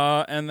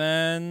 and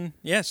then,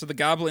 so the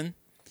goblin,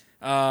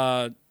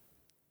 now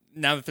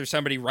that there's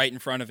somebody right in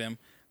front of him,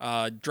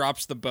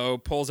 drops the bow,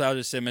 pulls out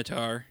his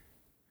scimitar,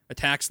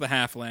 attacks the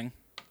halfling,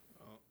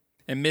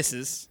 and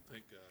misses.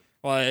 Thank God.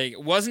 Like,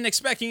 wasn't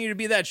expecting you to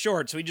be that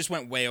short, so he just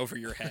went way over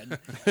your head.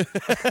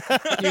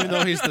 Even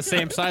though he's the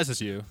same size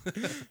as you.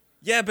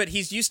 Yeah, but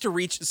he's used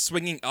to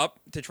swinging up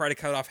to try to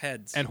cut off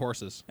heads. And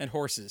horses. And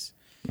horses.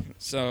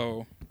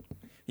 So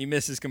he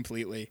misses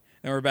completely.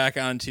 And we're back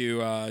on to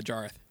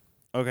Jareth.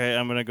 Okay,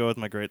 I'm going to go with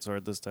my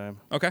greatsword this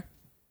time. Okay.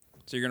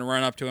 So you're going to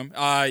run up to him.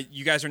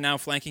 You guys are now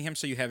flanking him,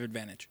 so you have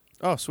advantage.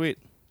 Oh, sweet.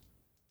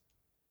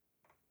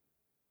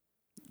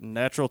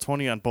 Natural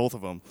 20 on both of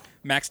them.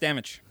 Max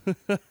damage.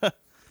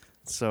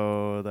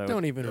 So that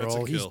Don't even That's a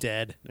roll. He's kill.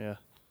 dead. yeah.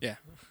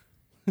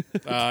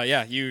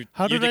 Yeah. You.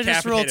 How you did I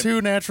just roll decapitate him.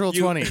 2 natural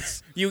You-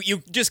 20s? You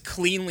just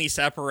cleanly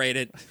separate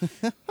it,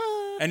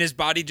 and his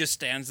body just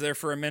stands there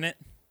for a minute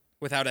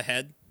without a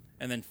head,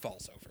 and then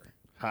falls over.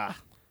 Ha.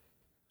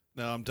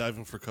 Now I'm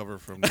diving for cover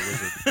from the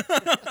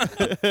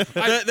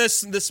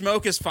wizard. The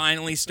smoke is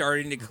finally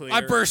starting to clear.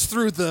 I burst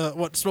through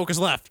what smoke is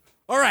left.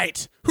 All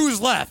right, who's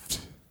left?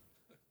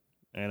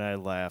 And I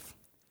laugh.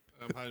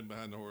 I'm hiding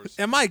behind the horse.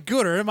 Am I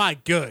good or am I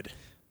good?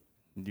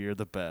 You're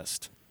the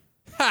best.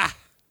 Ha!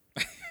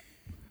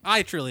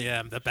 I truly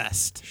am the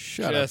best.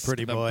 Shut Just up,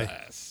 pretty the boy.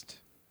 best.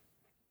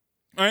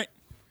 All right.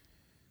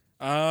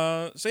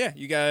 So yeah,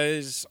 you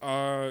guys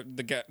are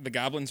the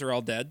goblins are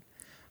all dead.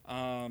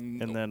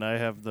 And then I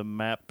have the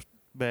map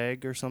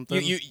bag or something.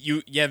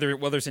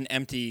 There's an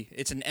empty.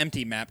 It's an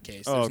empty map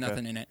case. Oh, There's okay.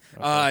 nothing in it.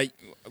 Okay.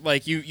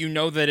 Like you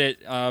know that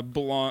it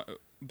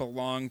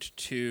belonged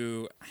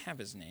to. I have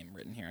his name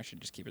written here. I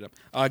should just keep it up.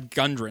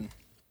 Gundren.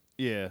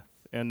 Yeah.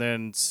 And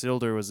then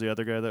Sildur was the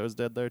other guy that was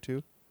dead there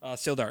too?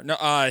 Sildar. No,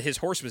 his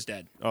horse was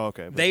dead. Oh,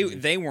 okay.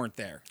 But They weren't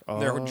there.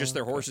 Their Oh, just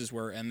their horses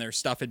were, and their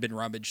stuff had been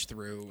rummaged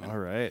through. And, all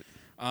right.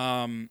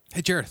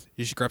 Hey, Jareth,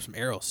 you should grab some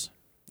arrows.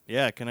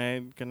 Yeah, can I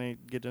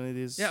get any of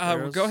these?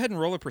 arrows? go ahead and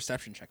roll a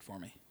perception check for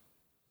me.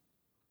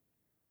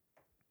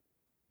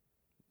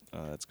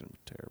 That's gonna be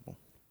terrible.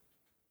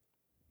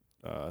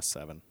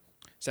 7.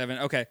 7.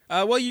 Okay.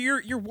 Well,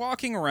 you're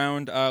walking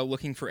around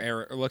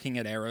looking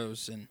at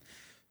arrows and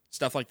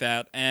stuff like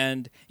that,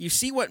 and you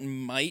see what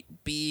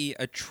might be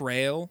a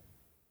trail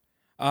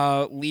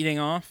leading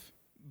off,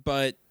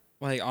 but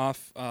like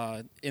off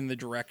in the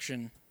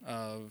direction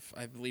of,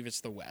 I believe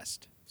it's the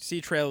west. See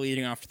a trail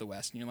leading off to the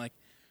west, and you're like,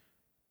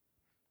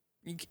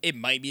 it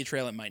might be a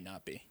trail, it might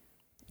not be.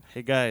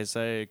 Hey guys,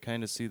 I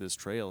kind of see this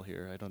trail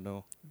here. I don't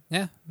know.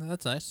 Yeah,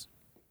 that's nice.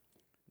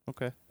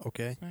 Okay.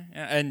 Okay.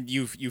 Yeah, and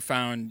you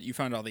found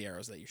all the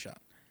arrows that you shot.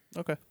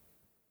 Okay.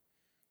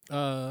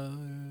 What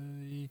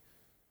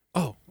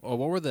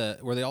were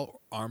they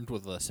all armed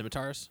with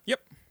scimitars?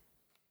 Yep.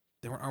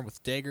 They weren't armed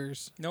with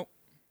daggers. Nope.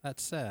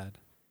 That's sad.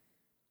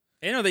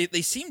 You know,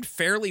 they seemed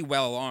fairly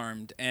well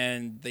armed,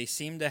 and they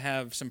seemed to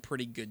have some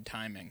pretty good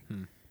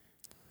timing.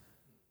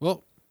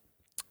 Well,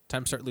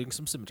 time to start looting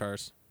some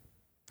scimitars.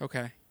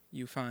 Okay.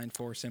 You find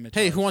 4 scimitars.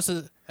 Hey, who wants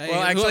to? Hey,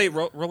 Well, who- actually,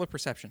 roll a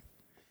perception.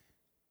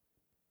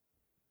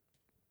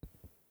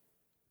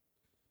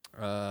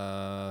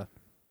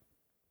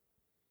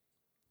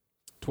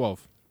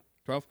 12.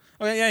 12.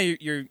 Okay, yeah,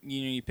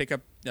 you pick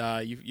up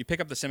you pick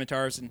up the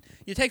scimitars, and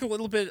you take a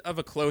little bit of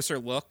a closer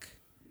look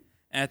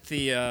at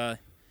the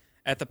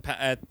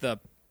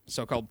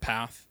so-called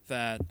path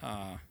that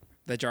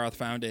that Jareth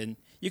found, and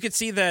you could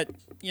see that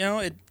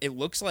it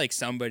looks like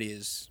somebody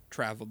has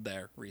traveled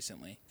there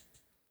recently.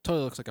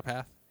 Totally looks like a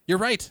path. You're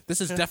right.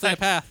 This is definitely a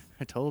path.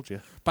 I told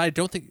you. But I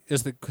don't think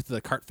could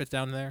the cart fit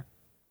down there.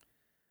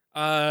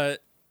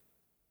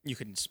 You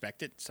could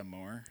inspect it some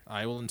more.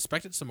 I will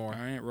inspect it some more.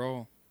 All right,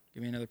 roll.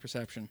 Give me another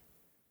perception.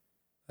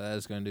 That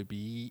is going to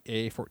be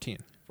a 14.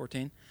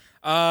 14.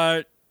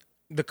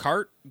 The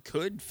cart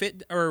could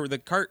fit, or the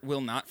cart will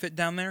not fit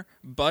down there,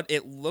 but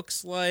it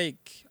looks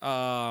like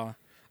a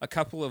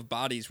couple of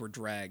bodies were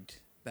dragged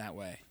that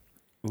way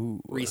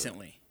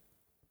recently.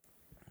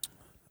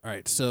 All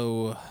right,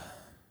 so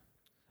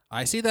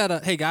I see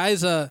that. Hey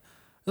guys, it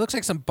looks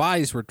like some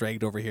bodies were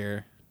dragged over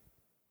here.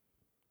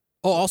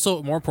 Oh,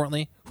 also more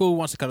importantly, who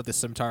wants to cut up the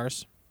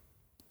scimitars?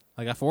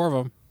 I got 4 of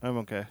them. I'm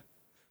okay.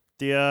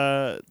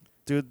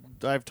 Dude,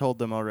 I've told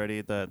them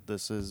already that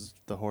this is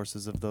the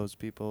horses of those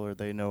people, or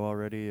they know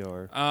already,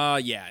 or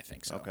Yeah, I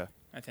think so. okay.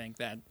 I think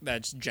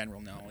that's general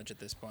knowledge at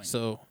this point.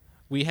 So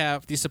we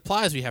have these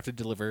supplies we have to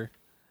deliver.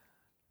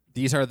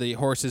 These are the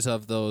horses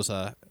of those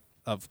of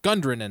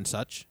Gundren and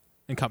such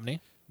and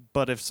company.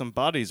 But if some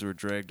bodies were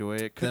dragged away,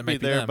 it That could might be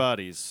be their them.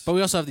 bodies. But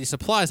we also have these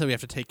supplies that we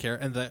have to take care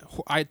of, and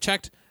I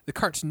checked, the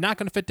cart's not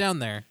going to fit down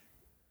there.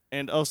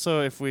 And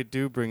also, if we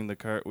do bring the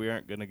cart, we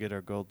aren't gonna get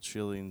our gold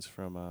shillings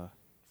from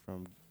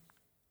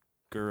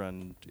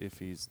Gurund if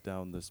he's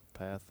down this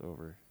path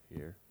over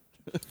here.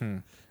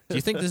 Do you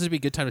think this would be a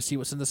good time to see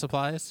what's in the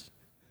supplies?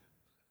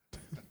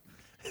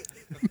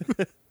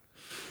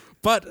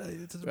 But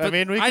I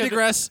mean, I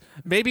digress.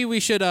 Maybe we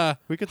should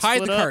We could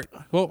hide the split cart.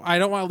 up. Well, I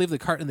don't want to leave the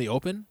cart in the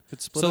open.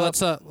 Could split So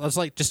up. let's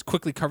like just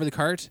quickly cover the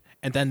cart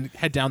and then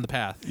head down the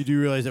path. You do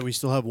realize that we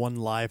still have one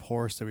live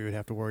horse that we would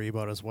have to worry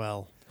about as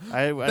well.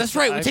 That's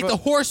right. We take the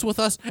horse with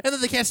us, and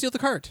then they can't steal the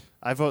cart.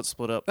 I vote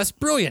split up. That's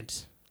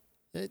brilliant.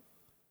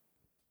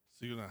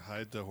 So you're gonna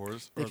hide the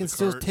horse? They or can the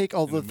still cart take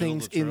all in the middle of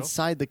things the trail?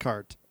 inside the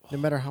cart, no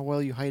matter how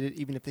well you hide it,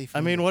 even if they I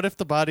find mean, it. what if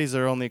the bodies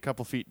are only a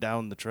couple feet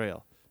down the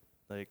trail?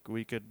 Like,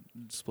 we could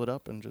split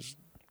up and just.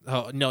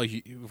 Oh no,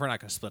 we're not going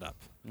to split up.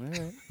 All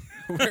right.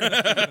 We're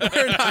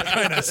not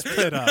going to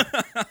split up.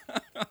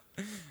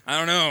 I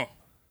don't know.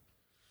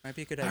 Might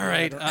be a good idea. All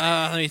right.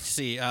 Let me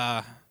see.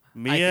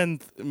 Me and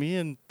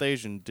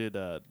Thasian did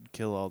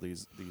kill all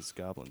these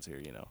goblins here.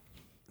 You know.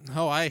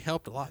 Oh, I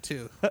helped a lot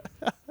too.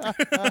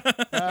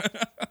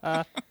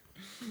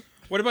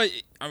 What about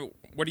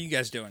what are you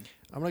guys doing?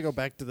 I'm gonna go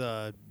back to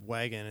the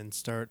wagon and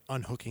start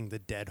unhooking the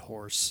dead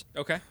horse.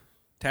 Okay,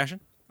 Tashin.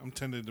 I'm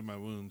tending to my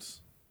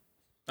wounds.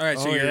 All right,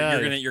 so Oh, yeah.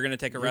 you're gonna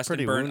take a You're rest and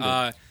pretty burn.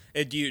 wounded.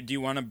 Do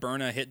you want to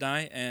burn a hit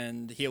die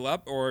and heal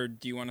up, or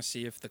do you want to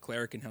see if the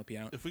cleric can help you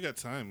out? If we got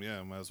time,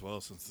 yeah, might as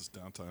well since it's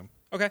downtime.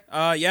 Okay.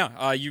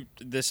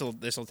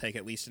 This'll take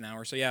at least an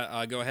hour. So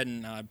yeah, go ahead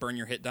and burn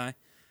your hit die,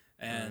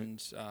 and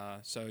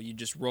so you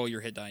just roll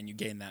your hit die and you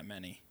gain that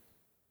many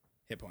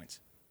hit points.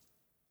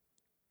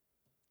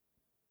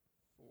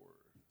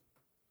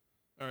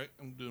 All right,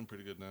 I'm doing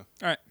pretty good now.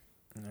 All right.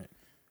 All right.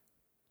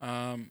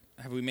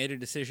 Have we made a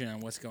decision on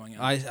what's going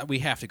on? We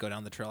have to go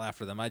down the trail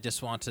after them. I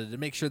just wanted to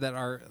make sure that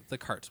the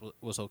cart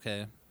was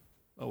okay.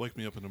 Wake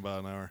me up in about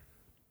an hour.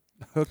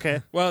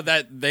 Okay. Well,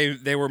 that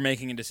they were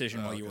making a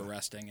decision while you were okay.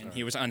 resting, and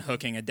he was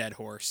unhooking a dead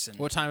horse. And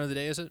What time of the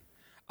day is it?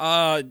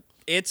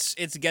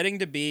 it's getting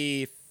to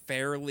be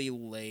fairly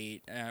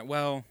late.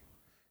 Well,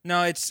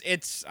 no,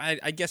 it's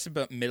I guess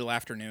about middle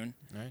afternoon.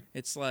 All right.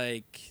 It's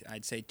like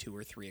I'd say 2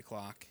 or 3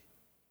 o'clock.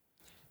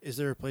 Is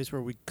there a place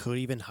where we could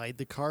even hide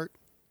the cart?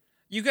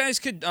 You guys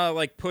could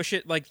like push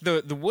it. Like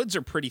the woods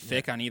are pretty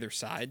thick on either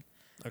side,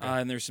 Okay.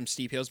 and there's some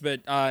steep hills.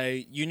 But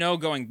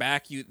going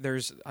back,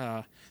 there's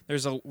a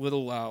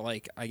little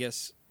like I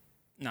guess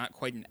not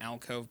quite an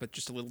alcove, but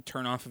just a little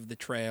turn off of the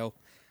trail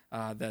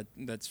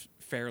that's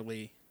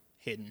fairly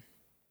hidden.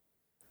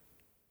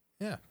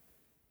 Yeah.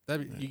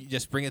 You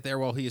just bring it there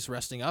while he's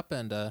resting up,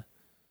 and I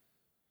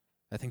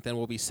think then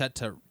we'll be set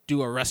to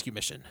do a rescue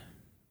mission.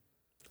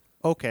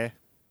 Okay.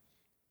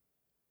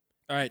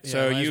 All right, Yeah,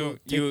 so might as you well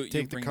you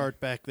take the bring- cart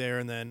back there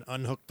and then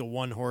unhook the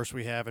one horse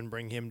we have and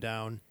bring him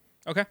down.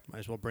 Okay. Might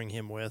as well bring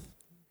him with.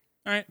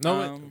 All right.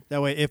 No,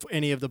 That way, if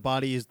any of the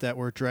bodies that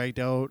were dragged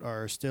out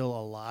are still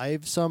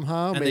alive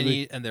somehow, and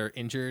maybe. they're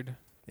injured.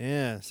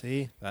 Yeah.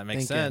 See. That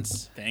makes Thinking.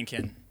 sense.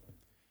 thinking.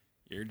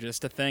 You're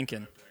just a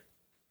thinking.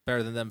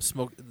 Better than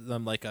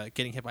them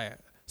getting hit by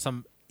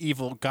some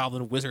evil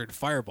goblin wizard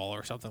fireball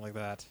or something like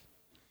that.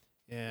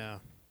 Yeah.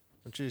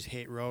 Don't you just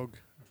hate rogue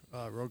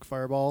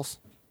fireballs?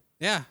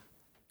 Yeah.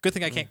 Good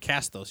thing I can't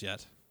cast those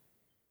yet.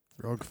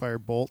 Rogue fire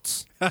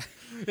bolts.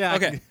 Yeah.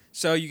 Okay.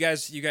 So you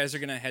guys are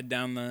gonna head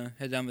down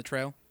the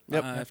trail.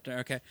 Yep.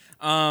 After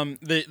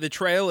the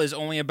trail is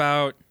only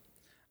about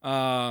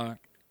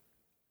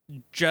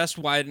just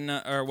wide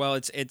enough, or well,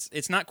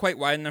 it's not quite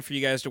wide enough for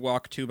you guys to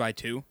walk 2 by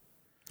 2.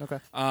 Okay.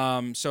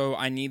 So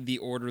I need the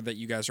order that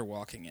you guys are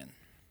walking in.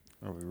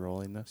 Are we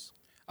rolling this?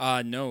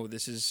 No,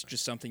 this is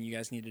just something you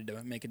guys needed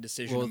to make a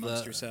decision Well,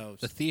 amongst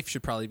yourselves. The thief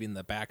should probably be in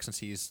the back since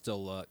he's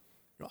still.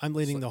 I'm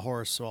leading the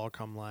horse, so I'll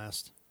come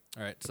last.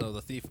 All right. So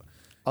the thief.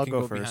 I'll can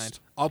go behind. first.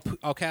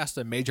 I'll cast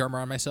a mage armor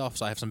on myself,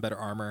 so I have some better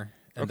armor.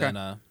 And Okay.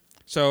 then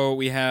So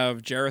we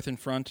have Jareth in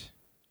front.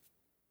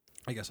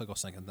 I guess I'll go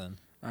second then.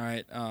 All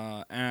right,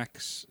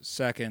 Axe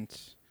second.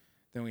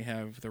 Then we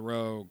have the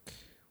Rogue,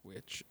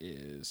 which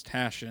is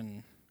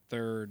Tashin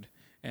third,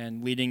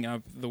 and leading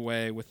up the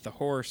way with the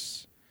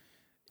horse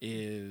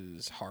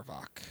is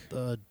Harvok.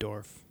 The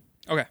dwarf.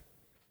 Okay.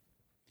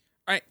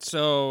 All right,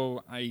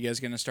 so are you guys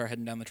gonna start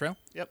heading down the trail?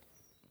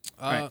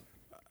 Right.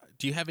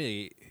 Do you have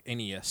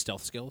any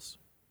stealth skills?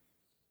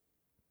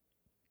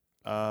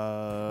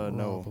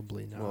 No.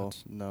 Probably not. Well,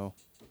 no.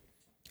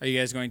 Are you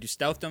guys going to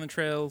stealth down the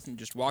trail and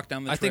just walk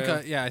down the I trail?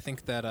 think I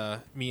think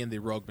that me and the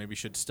rogue maybe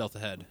should stealth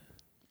ahead.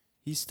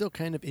 He's still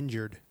kind of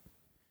injured.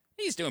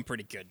 He's doing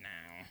pretty good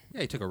now.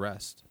 Yeah, he took a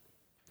rest.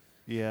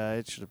 Yeah,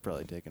 I should have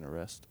probably taken a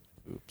rest.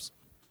 Oops.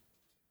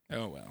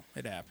 Oh well,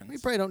 it happens. We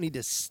probably don't need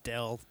to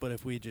stealth, but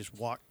if we just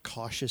walk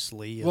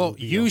cautiously, it'll Well,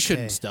 be you okay.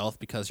 shouldn't stealth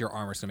because your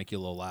armor's gonna make you a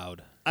little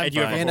loud. And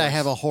you have a And I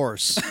have a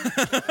horse.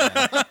 horse.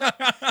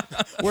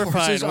 We're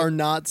Horses fine. are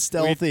not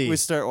stealthy. We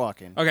start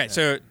walking. Okay,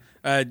 so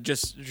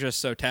just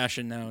so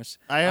Tashin knows,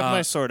 I have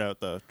my sword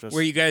out though. Just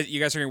where you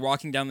guys are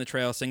walking down the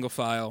trail, single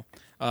file.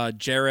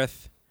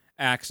 Jareth,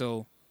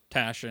 Axel,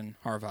 Tashin,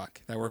 Harvok.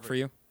 That work for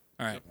you?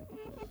 All right.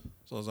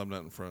 As long as I'm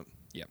not in front.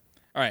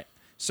 All right.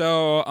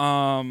 So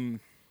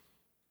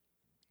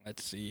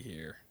let's see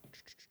here.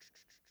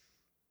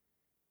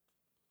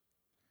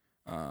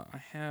 I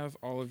have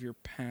all of your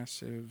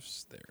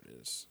passives. There it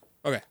is.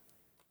 Okay.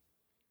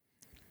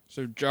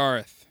 So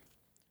Jareth,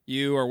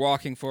 you are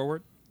walking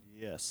forward.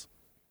 Yes.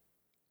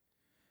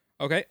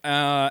 Okay.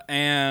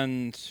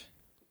 And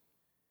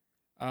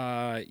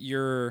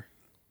you're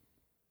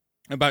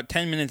about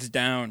 10 minutes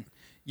down.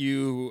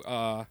 You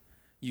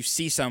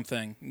see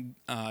something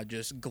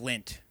just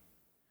glint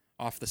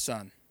off the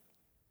sun.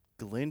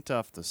 Glint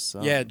off the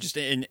sun. Yeah, just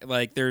in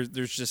like there's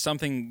just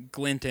something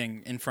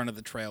glinting in front of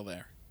the trail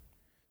there,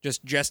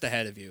 just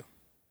ahead of you.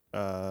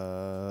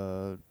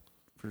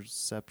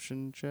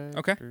 Perception check.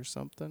 Okay. Or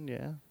something.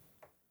 Yeah.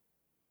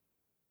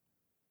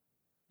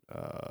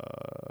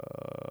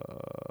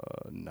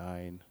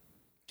 9.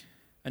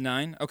 A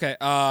 9. Okay.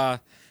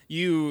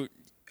 You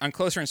on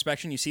closer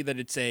inspection, you see that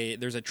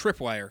there's a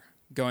tripwire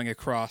going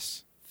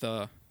across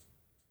the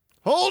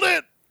Hold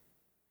it.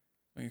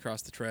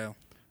 trail.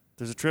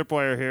 There's a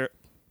tripwire here.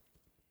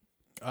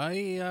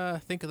 I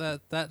think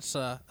that's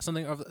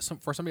something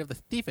for somebody of the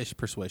thievish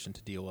persuasion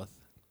to deal with.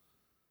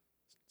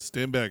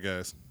 Stand back,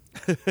 guys.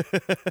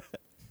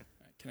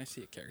 Can I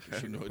see a character I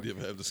have sheet no real idea quick?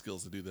 if I have the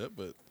skills to do that,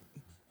 but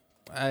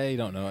I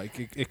don't know.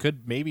 It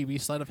could maybe be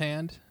sleight of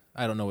hand.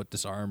 I don't know what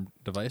disarm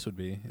device would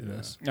be in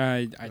this.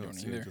 I don't don't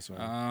see it either. this way.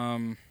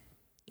 I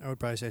would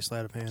probably say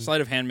sleight of hand.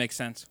 Sleight of hand makes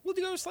sense. We'll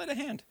go with sleight of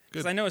hand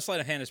because Good. I know a sleight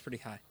of hand is pretty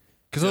high.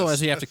 Because Yes,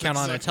 otherwise you have to that's count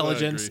on exactly what I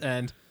intelligence agree.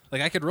 and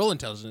like I could roll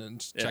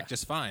intelligence Yeah. check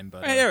just fine,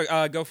 but Hey,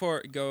 there. Go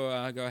for it. Go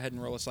ahead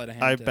and roll a sleight of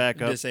hand. I to back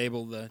up.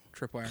 Disable the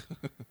tripwire.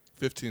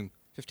 15.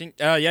 15.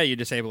 Yeah, you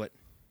disable it.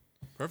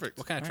 Perfect.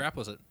 what kind of All trap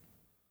was it?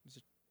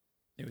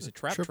 It was a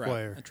trap.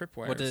 Tripwire. A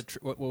tripwire. What did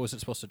what was it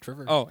supposed to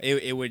trigger? Oh,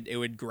 it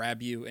would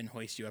grab you and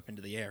hoist you up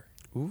into the air.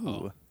 Ooh.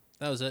 Oh.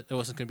 That was it. It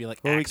wasn't going to be like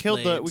Well, we axe killed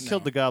the blades.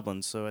 killed the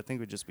goblins, so I think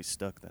we'd just be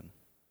stuck then.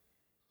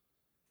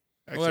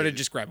 Well, it'd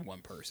just grab one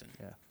person.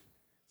 Yeah.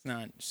 It's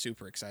not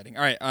super exciting.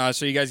 All right.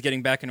 So you guys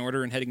getting back in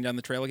order and heading down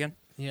the trail again?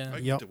 Yeah. I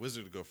can Yep. get the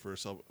wizard to go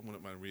first. I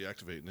wouldn't mind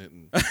reactivating it.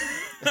 And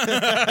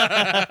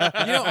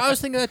I was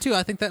thinking that too.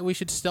 I think that we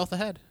should stealth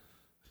ahead.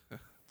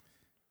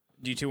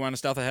 Do you two want to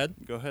stealth ahead?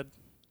 Go ahead.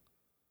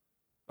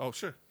 oh,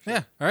 sure. Yeah.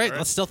 All right, All right.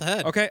 let's stealth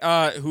ahead. Okay.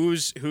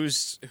 Who's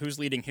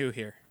leading who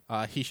here?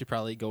 He should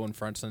probably go in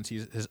front since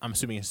I'm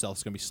assuming his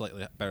stealth's going to be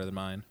slightly better than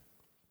mine.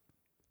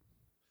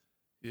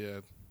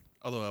 Yeah.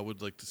 Although I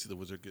would like to see the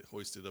wizard get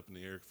hoisted up in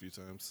the air a few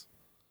times.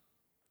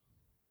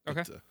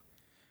 Okay.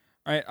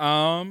 But,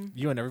 All right.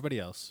 You and everybody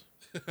else.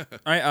 All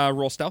right.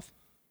 Roll stealth.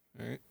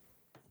 all right.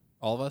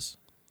 All of us.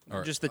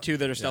 Or- Just the two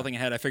that are stealthing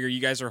ahead. I figure you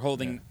guys are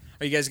holding.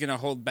 Are you guys going to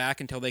hold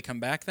back until they come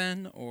back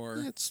then, or?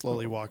 Let's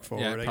slowly walk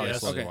forward, Yeah, I probably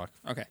guess. slowly Okay. walk.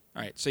 Okay.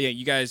 All right. So yeah,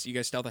 you guys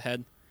stealth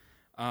ahead.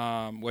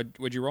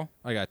 What'd you roll?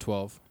 I got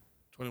 12.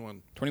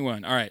 21.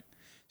 21. All right.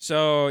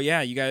 So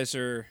yeah,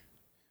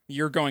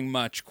 you're going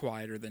much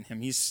quieter than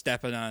him. He's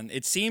stepping on.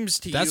 It seems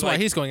to you. That's why like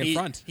he's going in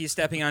front. He's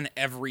stepping on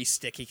every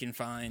stick he can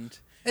find.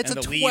 It's and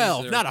a the leaves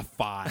 12, are- not a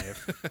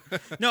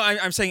 5. No,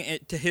 I'm saying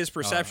it to his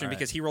perception all right.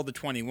 because he rolled a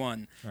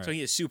 21, All so right.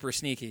 he is super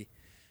sneaky.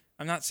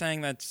 I'm not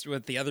saying that's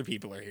what the other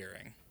people are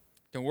hearing.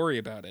 Don't worry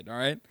about it. All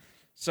right.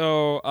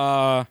 So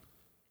I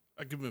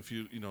give him a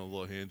few,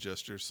 little hand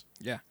gestures.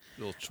 yeah.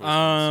 Little choice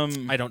ones.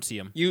 I don't see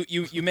him. You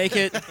make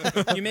it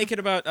you make it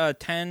about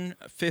 10,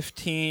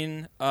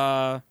 15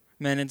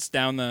 minutes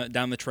down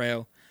the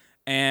trail,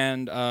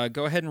 and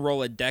go ahead and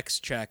roll a dex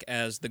check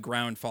as the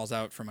ground falls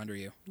out from under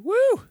you.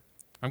 Woo!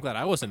 I'm glad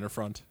I wasn't in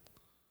front.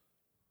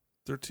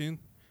 13.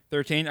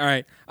 13. All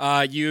right.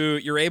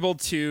 You're able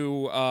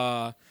to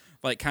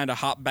kind of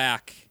hop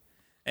back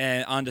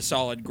and onto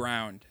solid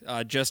ground,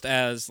 just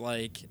as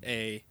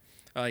the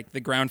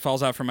ground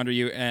falls out from under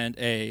you and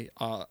a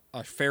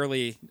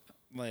fairly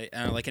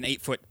like an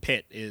 8-foot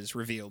pit is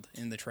revealed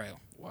in the trail.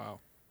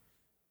 Wow.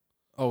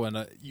 Oh,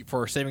 and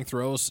for saving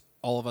throws,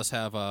 all of us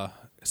have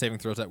saving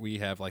throws that we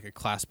have like a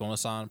class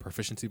bonus on,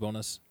 proficiency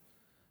bonus.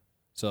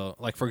 So,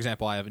 like for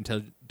example, I have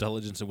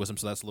intelligence and wisdom,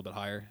 so that's a little bit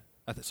higher.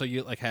 So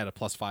you had a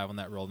 +5 on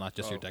that roll, not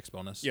just your dex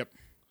bonus. Yep.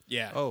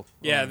 Yeah. Oh.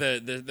 Yeah, wow.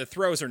 the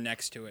throws are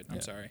next to it. I'm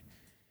Yeah. sorry.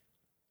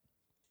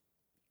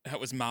 That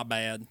was my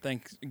bad.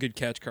 Thanks. Good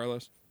catch,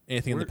 Carlos.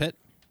 Anything in the pit?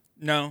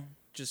 No,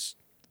 just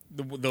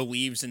the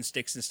leaves and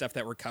sticks and stuff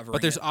that were covering.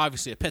 But there's it.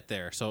 obviously a pit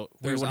there, so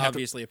There's wouldn't have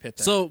obviously a pit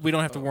to, there. so we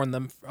don't have to warn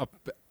them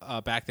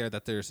up back there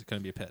that there's going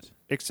to be a pit.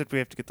 Except we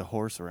have to get the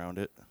horse around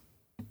it.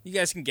 You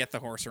guys can get the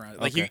horse around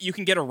it. Like Okay. you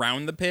can get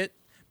around the pit,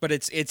 but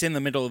it's in the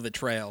middle of the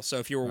trail. So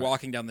if you were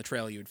walking down the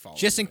trail, you would fall.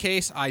 Just in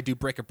case I do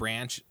break a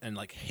branch and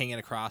hang it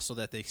across so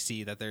that they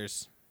see that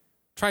there's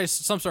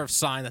some sort of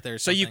sign that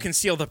there's so you something.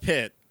 conceal the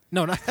pit.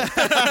 No, not not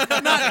like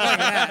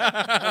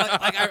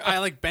that.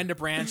 I bend a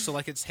branch so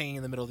it's hanging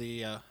in the middle of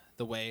the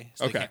way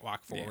so Okay. they can't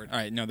walk forward. All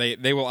right. No,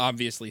 they will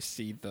obviously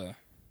see the.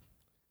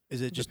 Is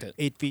it just pit.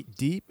 8 feet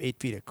deep, 8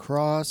 feet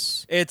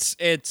across? It's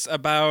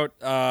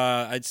about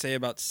I'd say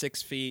about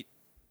 6 feet,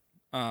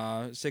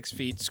 6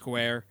 feet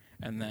square,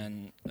 and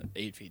then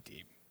 8 feet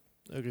deep.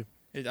 Okay.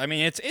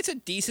 It's a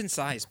decent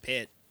sized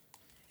pit.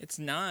 It's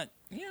not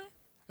I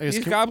guess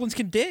these goblins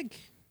can dig.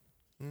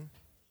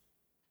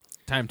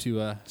 Time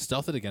to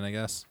stealth it again, I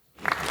guess.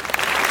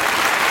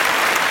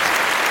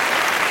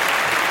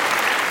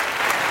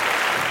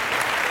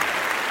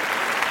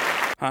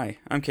 Hi,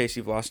 I'm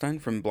Casey Vlostein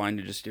from Blind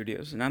Ninja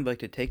Studios, and I'd like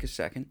to take a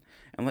second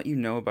and let you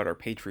know about our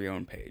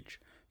Patreon page.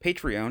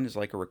 Patreon is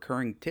like a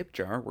recurring tip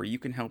jar where you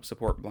can help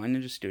support Blind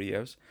Ninja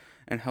Studios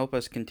and help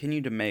us continue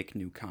to make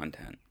new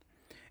content.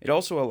 It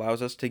also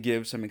allows us to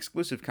give some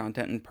exclusive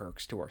content and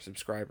perks to our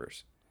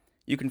subscribers.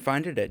 You can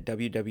find it at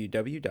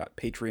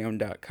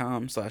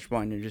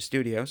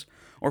www.patreon.com/blindninjastudios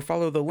or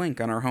follow the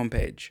link on our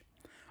homepage.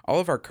 All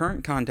of our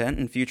current content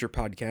and future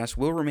podcasts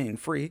will remain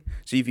free,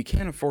 so if you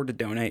can't afford to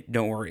donate,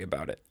 don't worry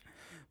about it.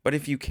 But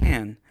if you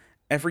can,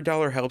 every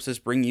dollar helps us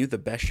bring you the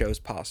best shows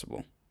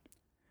possible.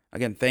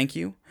 Again, thank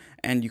you,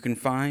 and you can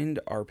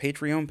find our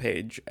Patreon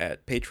page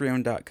at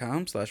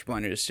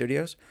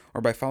patreon.com/blindninjastudios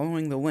or by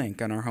following the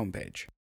link on our homepage.